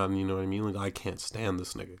want to do nothing, you know what I mean? Like, I can't stand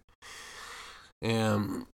this nigga.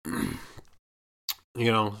 And,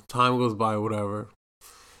 you know, time goes by, whatever.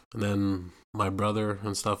 And then my brother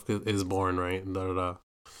and stuff is born, right? Da da da.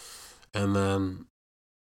 And then,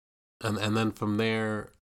 and then from there,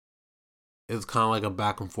 it's kind of like a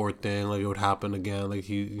back and forth thing. Like, it would happen again. Like,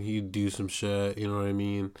 he'd do some shit, you know what I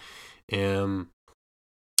mean? And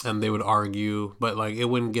they would argue, but like it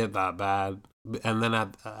wouldn't get that bad. And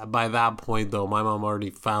then by that point though, my mom already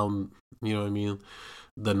found, you know what I mean,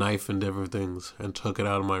 the knife and different things and took it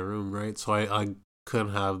out of my room, right? So I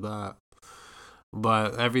couldn't have that.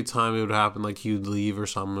 But every time it would happen, like he'd leave or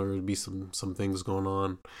something, or there'd be some things going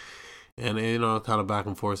on, and you know, kind of back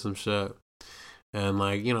and forth some shit. And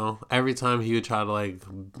like, you know, every time he would try to like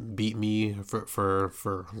beat me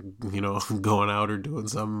for you know, going out or doing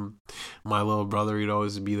something, my little brother, he'd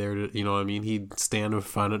always be there to, you know what I mean, he'd stand in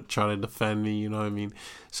front of trying to defend me, you know what I mean.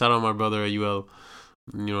 Shout out my brother at UL,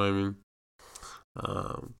 you know what I mean.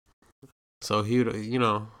 So he'd, you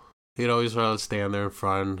know, he'd always try to stand there in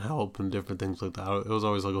front and help and different things like that. It was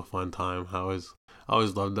always like a fun time. I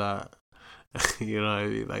always loved that. You know what I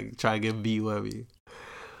mean? Like try to get beat with me.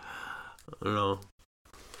 I don't know.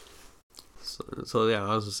 So yeah,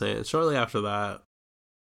 I was just saying. Shortly after that,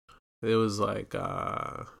 it was like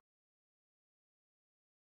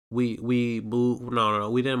we moved. No,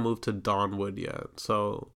 we didn't move to Donwood yet.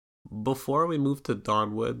 So before we moved to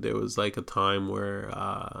Donwood, there was like a time where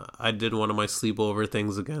I did one of my sleepover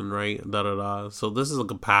things again, right? Da da da. So this is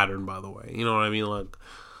like a pattern, by the way. You know what I mean?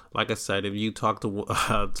 Like I said, if you talk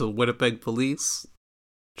to Winnipeg police,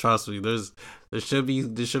 trust me, there should be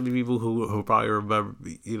people who probably remember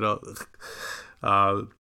me, you know.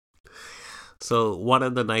 So one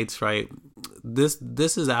of the nights, right? This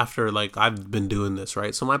is after like I've been doing this,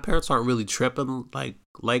 right? So my parents aren't really tripping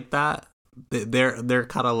like that. They're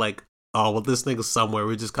kind of like oh well, this nigga's somewhere.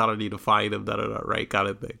 We just kind of need to find him, da da da, right, kind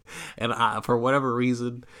of thing. And for whatever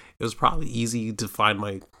reason, it was probably easy to find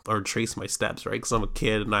my or trace my steps, right? Because I'm a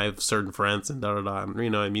kid and I have certain friends and da da da. You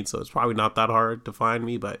know what I mean? So it's probably not that hard to find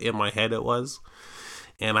me, but in my head it was.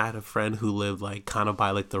 And I had a friend who lived like kind of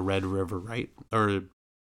by like the Red River, right? Or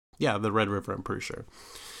yeah, the Red River. I'm pretty sure.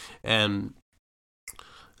 And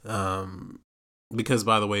um, because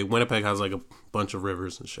by the way, Winnipeg has like a bunch of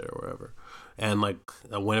rivers and shit or whatever, and like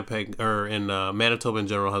Winnipeg or in Manitoba in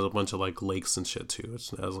general has a bunch of like lakes and shit too.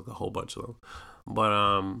 It has like a whole bunch of them.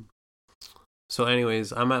 But so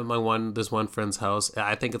anyways, I'm at this one friend's house.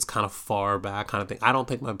 I think it's kind of far back, kind of thing. I don't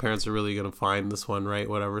think my parents are really gonna find this one, right?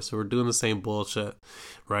 Whatever. So we're doing the same bullshit,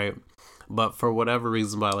 right? But for whatever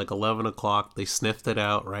reason, by like 11 o'clock, they sniffed it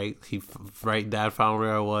out. Right, right. Dad found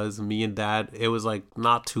where I was. Me and Dad, it was like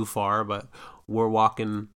not too far, but we're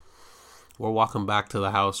walking, back to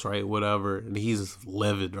the house, right? Whatever, and he's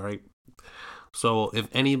livid, right? So if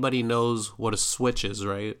anybody knows what a switch is,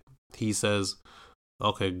 right? He says,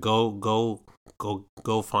 "Okay, go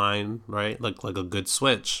find right like a good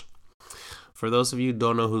switch." For those of you who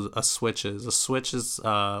don't know who a switch is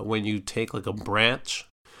when you take like a branch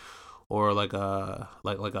or like a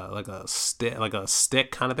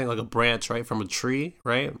stick kind of thing, like a branch, right, from a tree,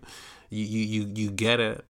 right? You get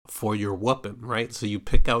it for your whooping, right? So you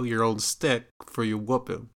pick out your own stick for your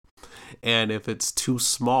whooping, and if it's too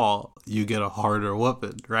small, you get a harder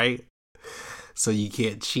whooping, right? So you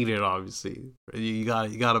can't cheat it, obviously. You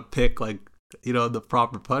gotta pick like the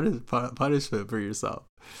proper punishment for yourself.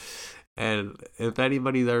 And if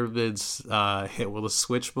anybody's ever been hit with a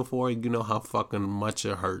switch before, you know how fucking much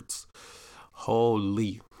it hurts.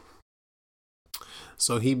 Holy.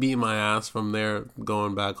 So he beat my ass from there,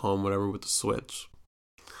 going back home, whatever, with the switch.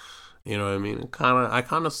 You know what I mean? I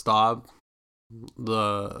kind of stopped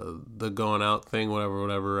the going out thing,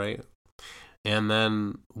 whatever, right? And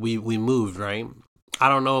then we moved, right? I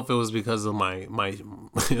don't know if it was because of my my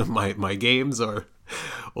games or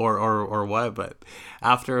what, but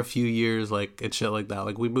after a few years, like and shit like that,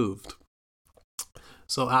 like we moved.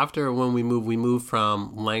 So after when we moved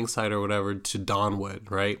from Langside or whatever to Donwood,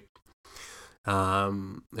 right?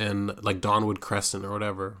 And like Donwood Crescent or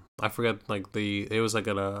whatever. I forget like it was like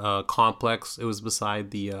a complex. It was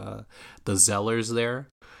beside the Zellers there,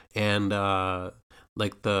 and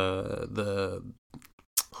like the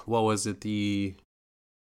what was it, it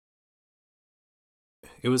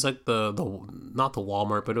was like the not the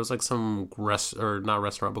Walmart, but it was like some not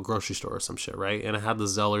restaurant, but grocery store or some shit, right? And it had the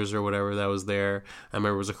Zellers or whatever that was there. I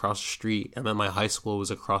remember it was across the street, and then my high school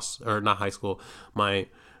was across, or not high school, my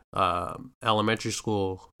elementary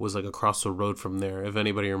school was like across the road from there. If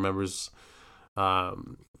anybody remembers,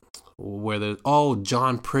 where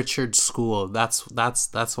John Pritchard School. That's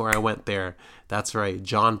where I went there. That's right,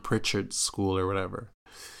 John Pritchard School or whatever.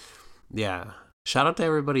 Yeah. Shout out to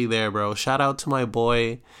everybody there, bro. Shout out to my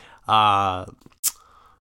boy,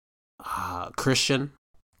 Christian.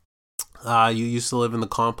 You used to live in the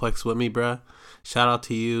complex with me, bruh. Shout out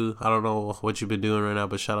to you. I don't know what you've been doing right now,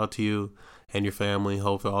 but shout out to you and your family.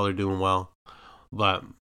 Hope all are doing well. But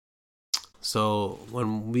so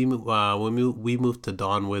when we moved to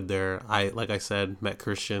Donwood there, like I said, met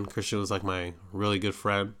Christian. Christian was like my really good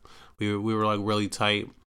friend. We were like really tight.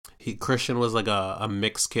 Christian was like a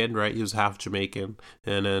mixed kid, right? He was half Jamaican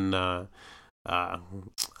and then I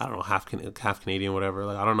don't know, half Canadian, whatever.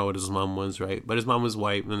 Like I don't know what his mom was, right? But his mom was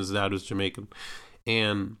white and his dad was Jamaican,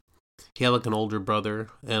 and he had like an older brother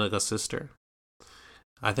and like a sister.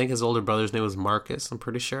 I think his older brother's name was Marcus. I'm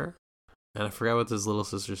pretty sure, and I forgot what his little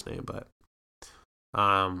sister's name, but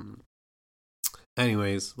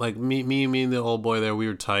anyways, like me and the old boy there, we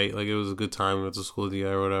were tight. Like it was a good time. We went to school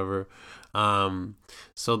together or whatever.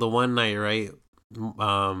 So the one night, right?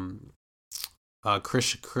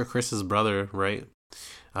 Chris's brother, right?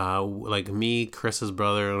 Like me, Chris's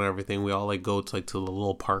brother, and everything. We all like go to the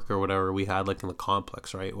little park or whatever we had like in the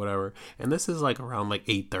complex, right? Whatever. And this is like around like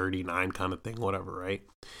 8:39 kind of thing, whatever, right?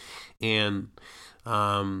 And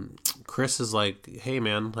Chris is like, hey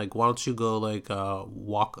man, like why don't you go like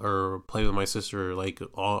walk or play with my sister like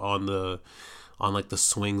on like the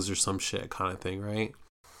swings or some shit kind of thing, right?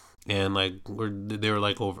 And like they were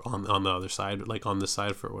like over on the other side, like on this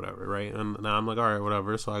side for whatever, right? And now I'm like, all right,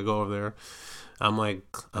 whatever. So I go over there. I'm like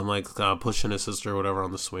pushing his sister or whatever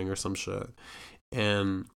on the swing or some shit,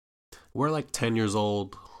 and we're like 10 years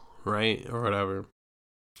old, right, or whatever.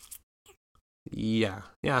 Yeah,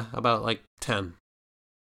 about like 10.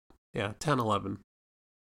 Yeah, 10, 11.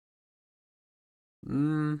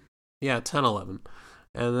 Yeah, 10, 11.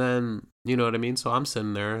 And then, you know what I mean? So I'm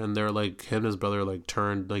sitting there and they're like, him and his brother like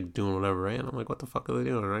turned, like doing whatever, right? And I'm like, what the fuck are they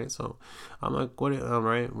doing, right? So I'm like, I'm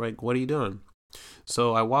right, like, what are you doing?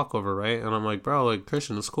 So I walk over, right? And I'm like, bro, like,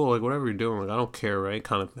 Christian, it's cool, like, whatever you're doing, like, I don't care, right?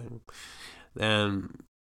 Kind of thing. And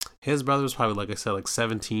his brother was probably, like I said, like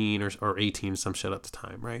 17 or 18, some shit at the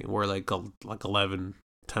time, right? We're like 11,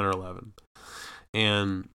 10 or 11.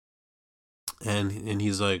 And, and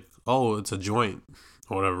he's like, oh, it's a joint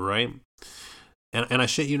or whatever, right? And I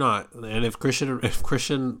shit you not. And if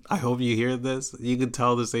Christian, I hope you hear this, you can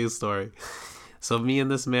tell the same story. So me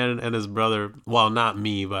and this man and his brother, well, not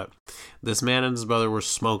me, but this man and his brother were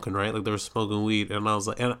smoking, right? Like they were smoking weed, and I was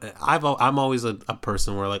like, and I'm always a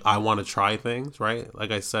person where like I want to try things, right?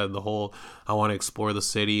 Like I said, the whole I want to explore the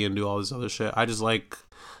city and do all this other shit. I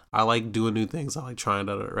like doing new things. I like trying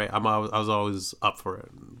to, right? I was always up for it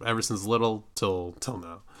ever since little till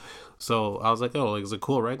now. So I was like, oh, like, is it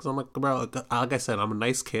cool, right? Because I'm like, bro, like I said, I'm a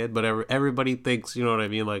nice kid, but everybody thinks, you know what I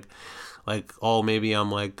mean? Like, oh, maybe I'm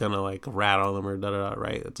like gonna like rat on them or da da da,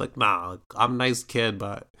 right? It's like, nah, like, I'm a nice kid,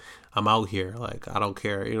 but I'm out here. Like, I don't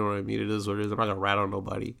care. You know what I mean? It is what it is. I'm not gonna rat on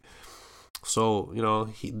nobody. So, you know,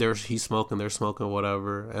 he's smoking, they're smoking,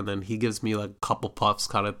 whatever, and then he gives me like a couple puffs,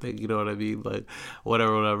 kind of thing. You know what I mean? Like,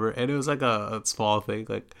 whatever. And it was like a small thing,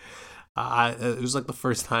 like. It was like the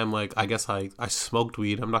first time like I guess I smoked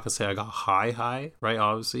weed. I'm not gonna say I got high, right?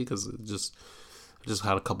 Obviously, because I just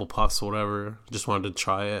had a couple puffs or whatever. Just wanted to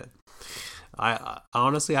try it. I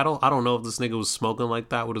honestly I don't know if this nigga was smoking like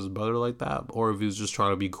that with his brother like that, or if he was just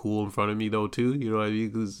trying to be cool in front of me though too. You know what I mean?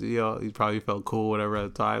 Because you know he probably felt cool whatever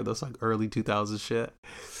at the time. That's like early 2000 shit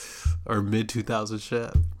or mid 2000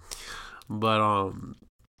 shit. But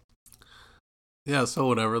yeah. So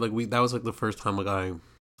whatever. Like that was like the first time like I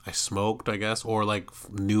smoked, I guess, or like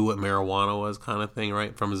knew what marijuana was, kind of thing,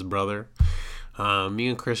 right, from his brother. Me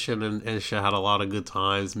and Christian and shit had a lot of good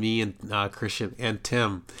times. Me and Christian and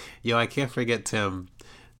Tim. Yo, I can't forget Tim.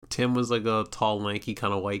 Tim was like a tall, lanky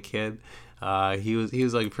kind of white kid. He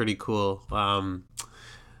was like pretty cool.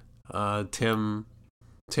 Tim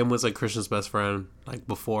was like Christian's best friend like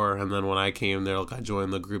before, and then when I came there, like I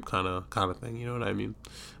joined the group, kind of thing. You know what I mean?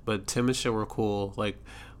 But Tim and shit were cool. Like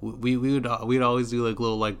we'd always do like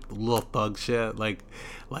little thug shit. Like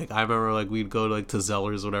I remember like we'd go like to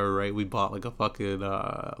Zellers or whatever, right? We bought like a fucking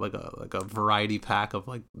like a variety pack of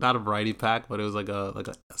like not a variety pack, but it was like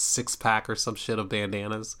a 6 pack or some shit of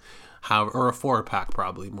bandanas, how or a 4 pack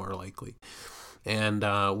probably more likely. And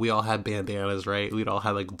we all had bandanas, right? We'd all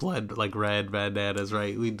had like blood, like red bandanas,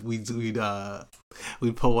 right? We'd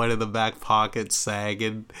put one in the back pocket, sag,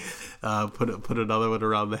 and put another one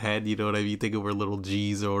around the head. You know what I mean? Thinking we're little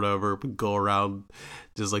G's or whatever. We'd go around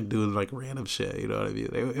just like doing like random shit. You know what I mean?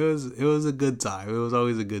 It was a good time. It was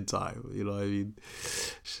always a good time. You know what I mean?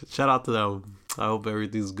 Shout out to them. I hope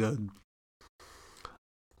everything's good.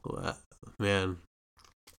 Man.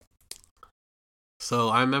 So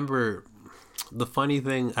I remember the funny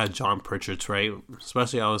thing at John Pritchard's, right?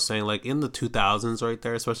 Especially I was saying like in the 2000s, right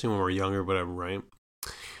there, especially when we were younger, whatever, right?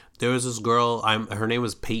 There was this girl. Her name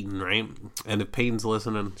was Peyton, right? And if Peyton's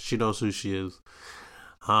listening, she knows who she is.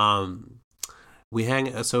 Um, we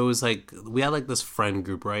hang. So it was like we had like this friend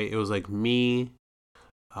group, right? It was like me,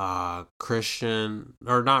 Christian,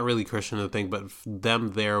 or not really Christian, I think, but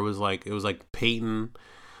them there was like it was like Peyton.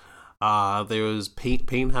 There was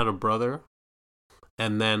Peyton had a brother,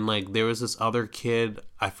 and then like there was this other kid,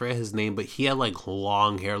 I forget his name, but he had like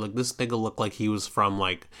long hair. Like this nigga looked like he was from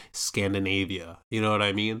like Scandinavia. You know what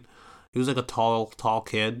I mean? He was like a tall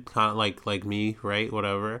kid, kind of like me, right?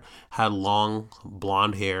 Whatever. Had long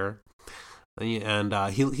blonde hair, and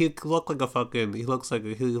he looked like a fucking. He looked like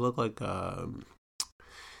you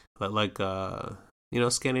know,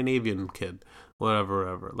 Scandinavian kid,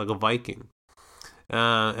 whatever, like a Viking.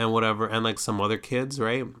 And whatever, and like some other kids,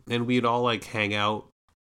 right? And we'd all like hang out.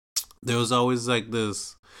 There was always like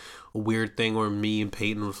this weird thing where me and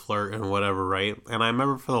Peyton would flirt and whatever, right? And I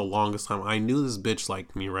remember for the longest time, I knew this bitch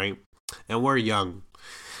liked me, right? And we're young,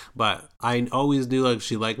 but I always knew like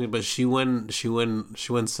she liked me, but she wouldn't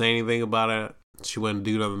say anything about it. She wouldn't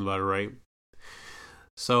do nothing about it, right?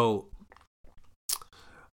 So,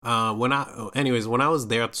 when I was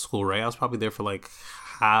there at the school, right, I was probably there for like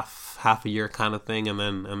half a year kind of thing, and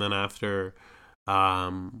then after,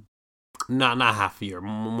 um, not half a year,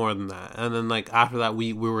 more than that. And then like after that,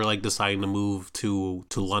 we were like deciding to move to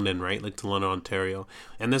London, right? Like to London, Ontario.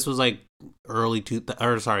 And this was like early two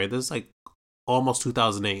or sorry, this is like almost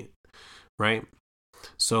 2008, right?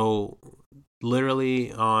 So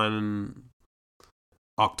literally on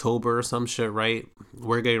October or some shit, right?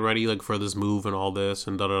 We're getting ready like for this move and all this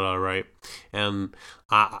and da da da, right? And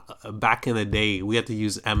back in the day, we had to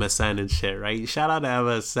use MSN and shit, right? Shout out to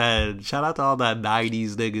MSN. Shout out to all that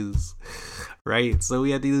 '90s niggas, right? So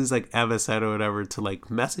we had to use like MSN or whatever to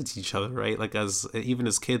like message each other, right? Like as even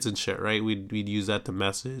as kids and shit, right? We'd use that to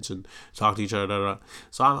message and talk to each other. Da, da, da.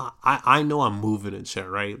 So I know I'm moving and shit,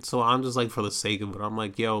 right? So I'm just like for the sake of it, I'm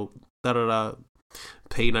like, yo, da da da.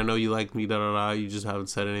 Peyton, I know you like me, da da da. You just haven't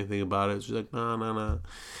said anything about it. She's like, nah, nah, nah.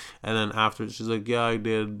 And then after, she's like, yeah, I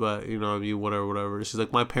did, but you know, whatever, whatever. She's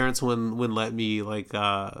like, my parents wouldn't let me like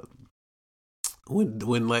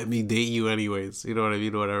wouldn't let me date you anyways. You know what I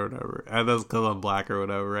mean? Whatever, whatever. And that's because I'm black or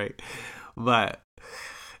whatever, right? But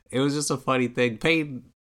it was just a funny thing. Peyton,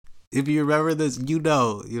 if you remember this, you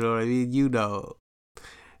know what I mean.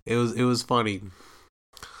 It was funny.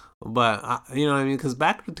 But you know what I mean? Because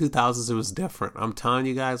back in the 2000s, it was different. I'm telling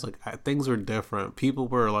you guys, like things were different. People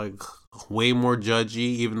were like way more judgy,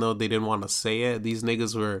 even though they didn't want to say it. These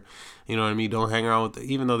niggas were, you know what I mean? Don't hang around with,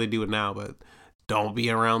 even though they do it now, but don't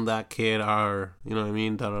be around that kid or you know what I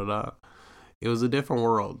mean? Da da da. It was a different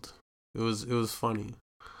world. It was funny,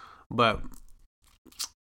 but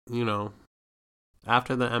you know,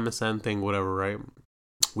 after the MSN thing, whatever, right?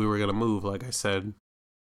 We were gonna move, like I said.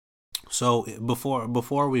 So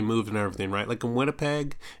before we moved and everything, right? Like in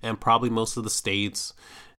Winnipeg and probably most of the states,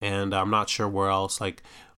 and I'm not sure where else. Like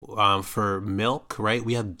for milk, right?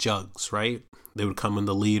 We had jugs, right? They would come in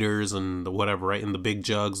the liters and the whatever, right? In the big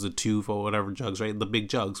jugs, the two for whatever jugs, right? The big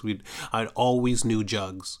jugs. I'd always knew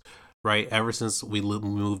jugs, right? Ever since we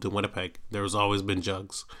moved to Winnipeg, there was always been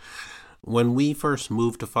jugs. When we first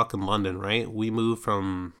moved to fucking London, right? We moved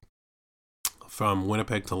from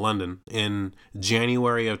Winnipeg to London in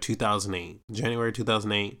January of 2008. January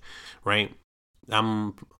 2008, right?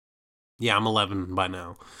 I'm I'm 11 by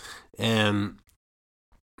now. And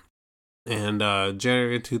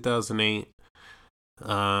January 2008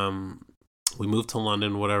 we moved to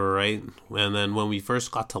London, whatever, right? And then when we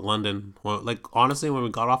first got to London, well, like honestly when we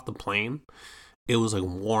got off the plane, it was like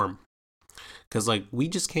warm. Cause like we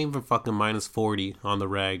just came from fucking minus 40 on the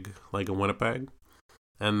reg, like in Winnipeg,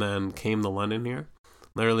 and then came to London here.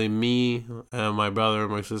 Literally, me and my brother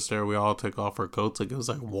and my sister, we all took off our coats. Like, it was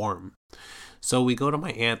like warm. So we go to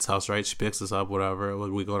my aunt's house, right? She picks us up, whatever.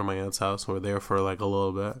 Like, we go to my aunt's house. We're there for like a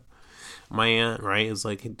little bit. My aunt, right, is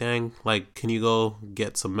like, hey, dang, like, can you go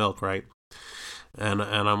get some milk, right? And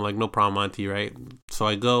I'm like, no problem, auntie, right? So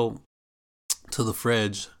I go to the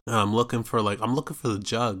fridge and I'm looking for the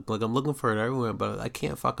jug. Like, I'm looking for it everywhere, but I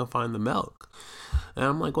can't fucking find the milk. And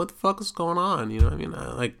I'm like, what the fuck is going on? You know what I mean?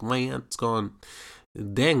 Like, my aunt's going,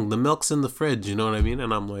 dang, the milk's in the fridge. You know what I mean?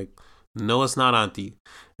 And I'm like, no, it's not, auntie.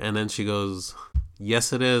 And then she goes,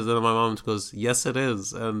 yes, it is. And then my mom goes, yes, it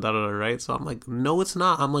is. And da da da, right? So I'm like, no, it's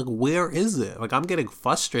not. I'm like, where is it? Like, I'm getting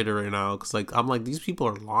frustrated right now because, like, I'm like, these people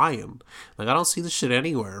are lying. Like, I don't see this shit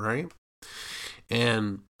anywhere, right?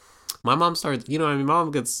 And my mom starts, you know what I mean? My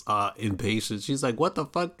mom gets impatient. She's like, what the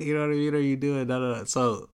fuck, you know what I mean, are you doing? Da, da, da.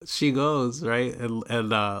 So she goes, right, and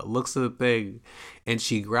looks at the thing, and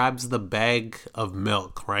she grabs the bag of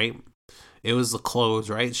milk, right? It was the clothes,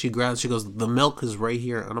 right? She goes, the milk is right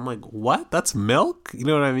here. And I'm like, what? That's milk? You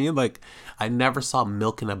know what I mean? Like, I never saw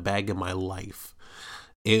milk in a bag in my life.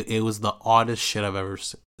 It was the oddest shit I've ever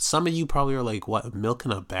seen. Some of you probably are like, what, milk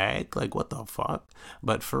in a bag? Like, what the fuck?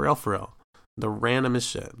 But for real, the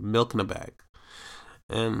randomest shit, milk in a bag.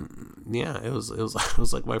 And yeah, it was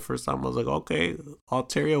like my first time. I was like, okay,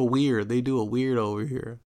 Ontario weird. They do a weird over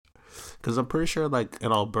here. Because I'm pretty sure like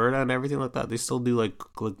in Alberta and everything like that, they still do like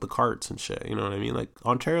the carts and shit. You know what I mean? Like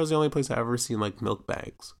Ontario's the only place I've ever seen like milk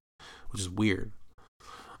bags, which is weird.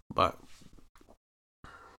 But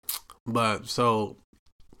so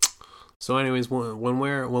anyways,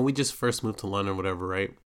 when we just first moved to London, whatever,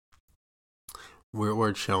 right?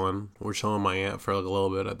 We're chilling. We're chilling my aunt for like a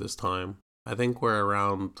little bit at this time. I think we're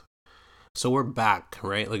around. So we're back,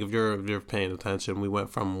 right? Like if you're paying attention, we went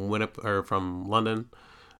from from London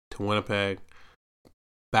to Winnipeg,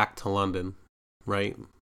 back to London, right?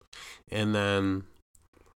 And then,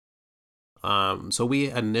 so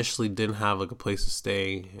we initially didn't have like a place to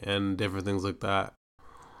stay and different things like that,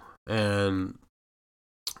 and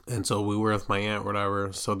so we were with my aunt,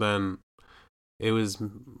 whatever. So then it was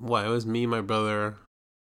what? It was me, my brother,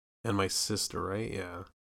 and my sister, right? Yeah.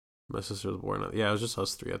 My sister was born. Yeah, it was just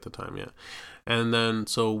us three at the time. Yeah, and then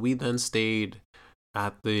so we then stayed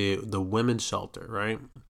at the women's shelter. Right,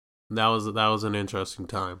 that was an interesting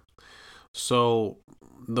time. So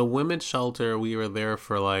the women's shelter, we were there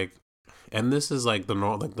for like, and this is like the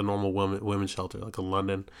normal women's shelter, like in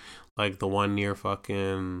London, like the one near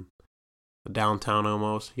fucking downtown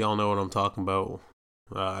almost. Y'all know what I'm talking about.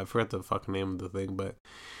 I forgot the fucking name of the thing, but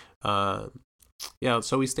uh, yeah.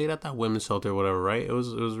 So we stayed at that women's shelter, or whatever. Right? It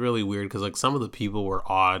was really weird because like some of the people were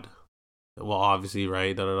odd. Well, obviously,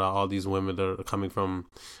 right? All these women that are coming from,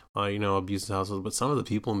 abusive households, but some of the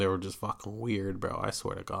people in there were just fucking weird, bro. I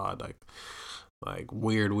swear to God, like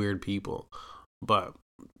weird people. But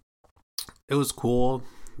it was cool.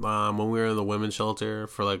 When we were in the women's shelter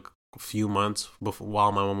for like a few months before,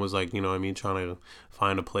 while my mom was like, trying to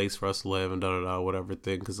find a place for us to live and whatever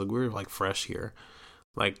thing, because like we were like fresh here,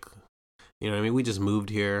 like we just moved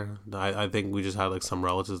here. I think we just had like some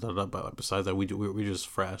relatives, but besides that, we just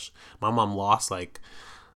fresh. My mom lost like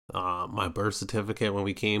my birth certificate when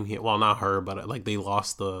we came here. Well, not her, but like they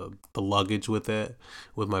lost the luggage with it,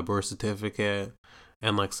 with my birth certificate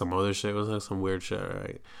and like some other shit. It was like some weird shit,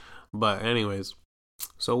 right? But anyways,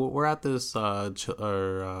 so we're at this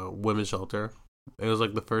women's shelter. It was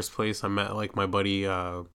like the first place I met like my buddy.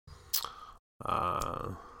 Uh,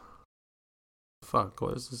 Fuck,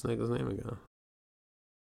 what is this nigga's name again?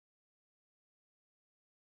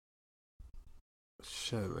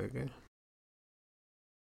 Shit, nigga.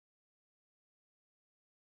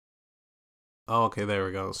 Oh, okay, there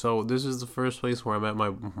we go. So this is the first place where I met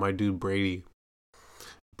my dude Brady.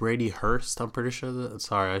 Brady Hurst, I'm pretty sure that.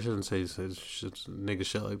 Sorry, I shouldn't say nigga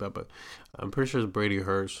shit like that, but I'm pretty sure it's Brady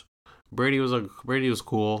Hurst. Brady was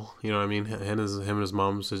cool, you know what I mean? Him and his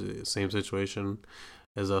mom, same situation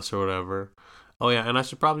as us or whatever. Oh yeah, and I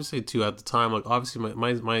should probably say too at the time, like obviously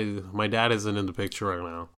my dad isn't in the picture right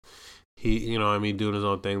now. He, doing his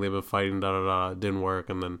own thing. They've been fighting, it didn't work,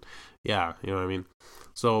 and then yeah, you know what I mean.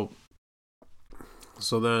 So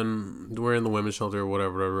then we're in the women's shelter or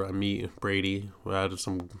whatever. I meet Brady. We had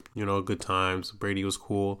some, good times. Brady was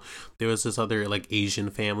cool. There was this other like Asian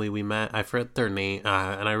family we met. I forget their name,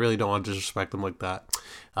 and I really don't want to disrespect them like that.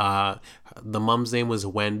 Uh, the mom's name was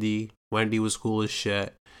Wendy. Wendy was cool as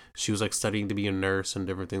shit. She was like studying to be a nurse and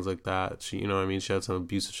different things like that. She, she had some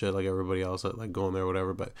abusive shit like everybody else, like going there, or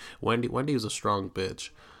whatever. But Wendy was a strong bitch.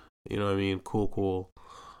 You know what I mean? Cool.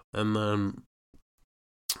 And then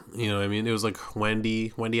it was like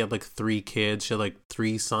Wendy. Wendy had like three kids. She had like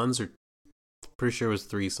three sons, or pretty sure it was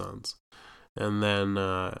three sons. And then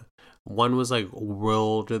one was like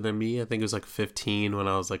older than me. I think it was like 15 when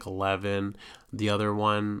I was like 11. The other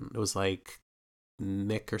one was like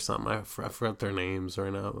Nick or something. I forgot their names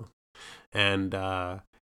right now. And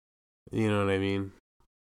you know what I mean?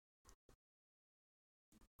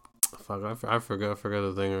 Fuck, I forgot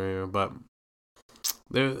the thing right here. But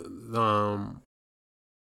there, um,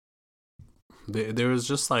 there was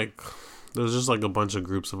just like a bunch of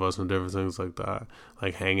groups of us and different things like that,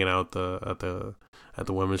 like hanging out at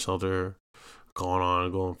the women's shelter, going on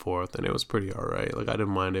and going forth, and it was pretty alright. Like I didn't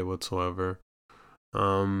mind it whatsoever.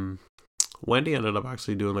 Um, Wendy ended up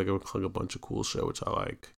actually doing like a bunch of cool shit, which I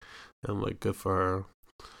like, and like good for her.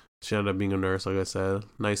 She ended up being a nurse, like I said.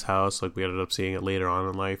 Nice house. Like we ended up seeing it later on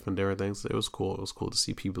in life and different things. It was cool. It was cool to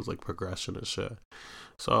see people's like progression and shit.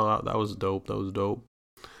 So that was dope. That was dope.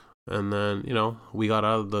 And then, we got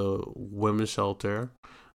out of the women's shelter,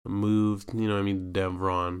 moved, to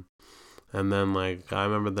Devron. And then, like, I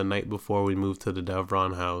remember the night before we moved to the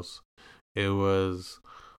Devron house, it was,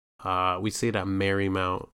 we stayed at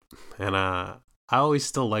Marymount. And I always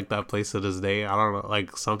still like that place to this day. I don't know,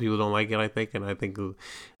 like, some people don't like it, I think. And I think,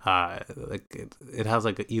 like, it has,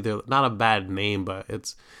 like, either, not a bad name, but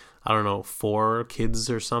it's, I don't know, 4 kids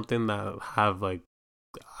or something that have, like,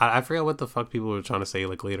 I forget what the fuck people were trying to say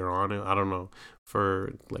like later on. I don't know,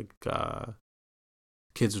 for like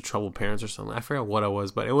kids with troubled parents or something. I forget what it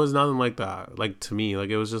was, but it was nothing like that. Like to me, like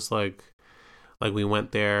it was just like we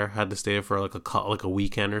went there, had to stay there for like a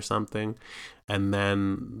weekend or something, and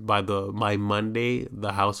then by Monday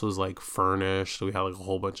the house was like furnished. We had like a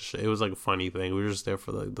whole bunch of shit. It was like a funny thing. We were just there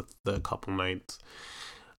for like the couple nights.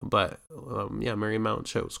 But yeah, Marymount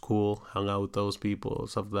shit was cool. Hung out with those people.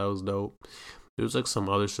 Stuff that was dope. There was like some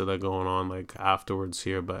other shit that going on like afterwards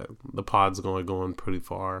here, but the pod's going pretty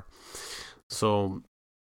far. So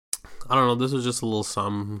I don't know. This was just a little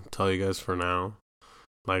something to tell you guys for now,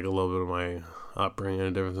 like a little bit of my upbringing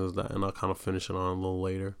and different things like that, and I'll kind of finish it on a little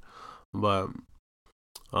later. But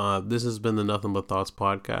this has been the Nothing But Thoughts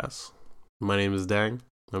podcast. My name is Dang.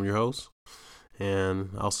 I'm your host, and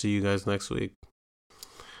I'll see you guys next week.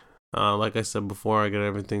 Like I said before, I get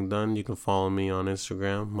everything done. You can follow me on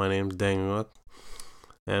Instagram. My name's Dang.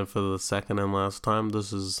 And for the second and last time,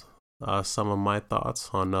 this is some of my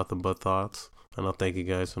thoughts on Nothing But Thoughts. And I'll thank you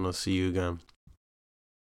guys, and I'll see you again.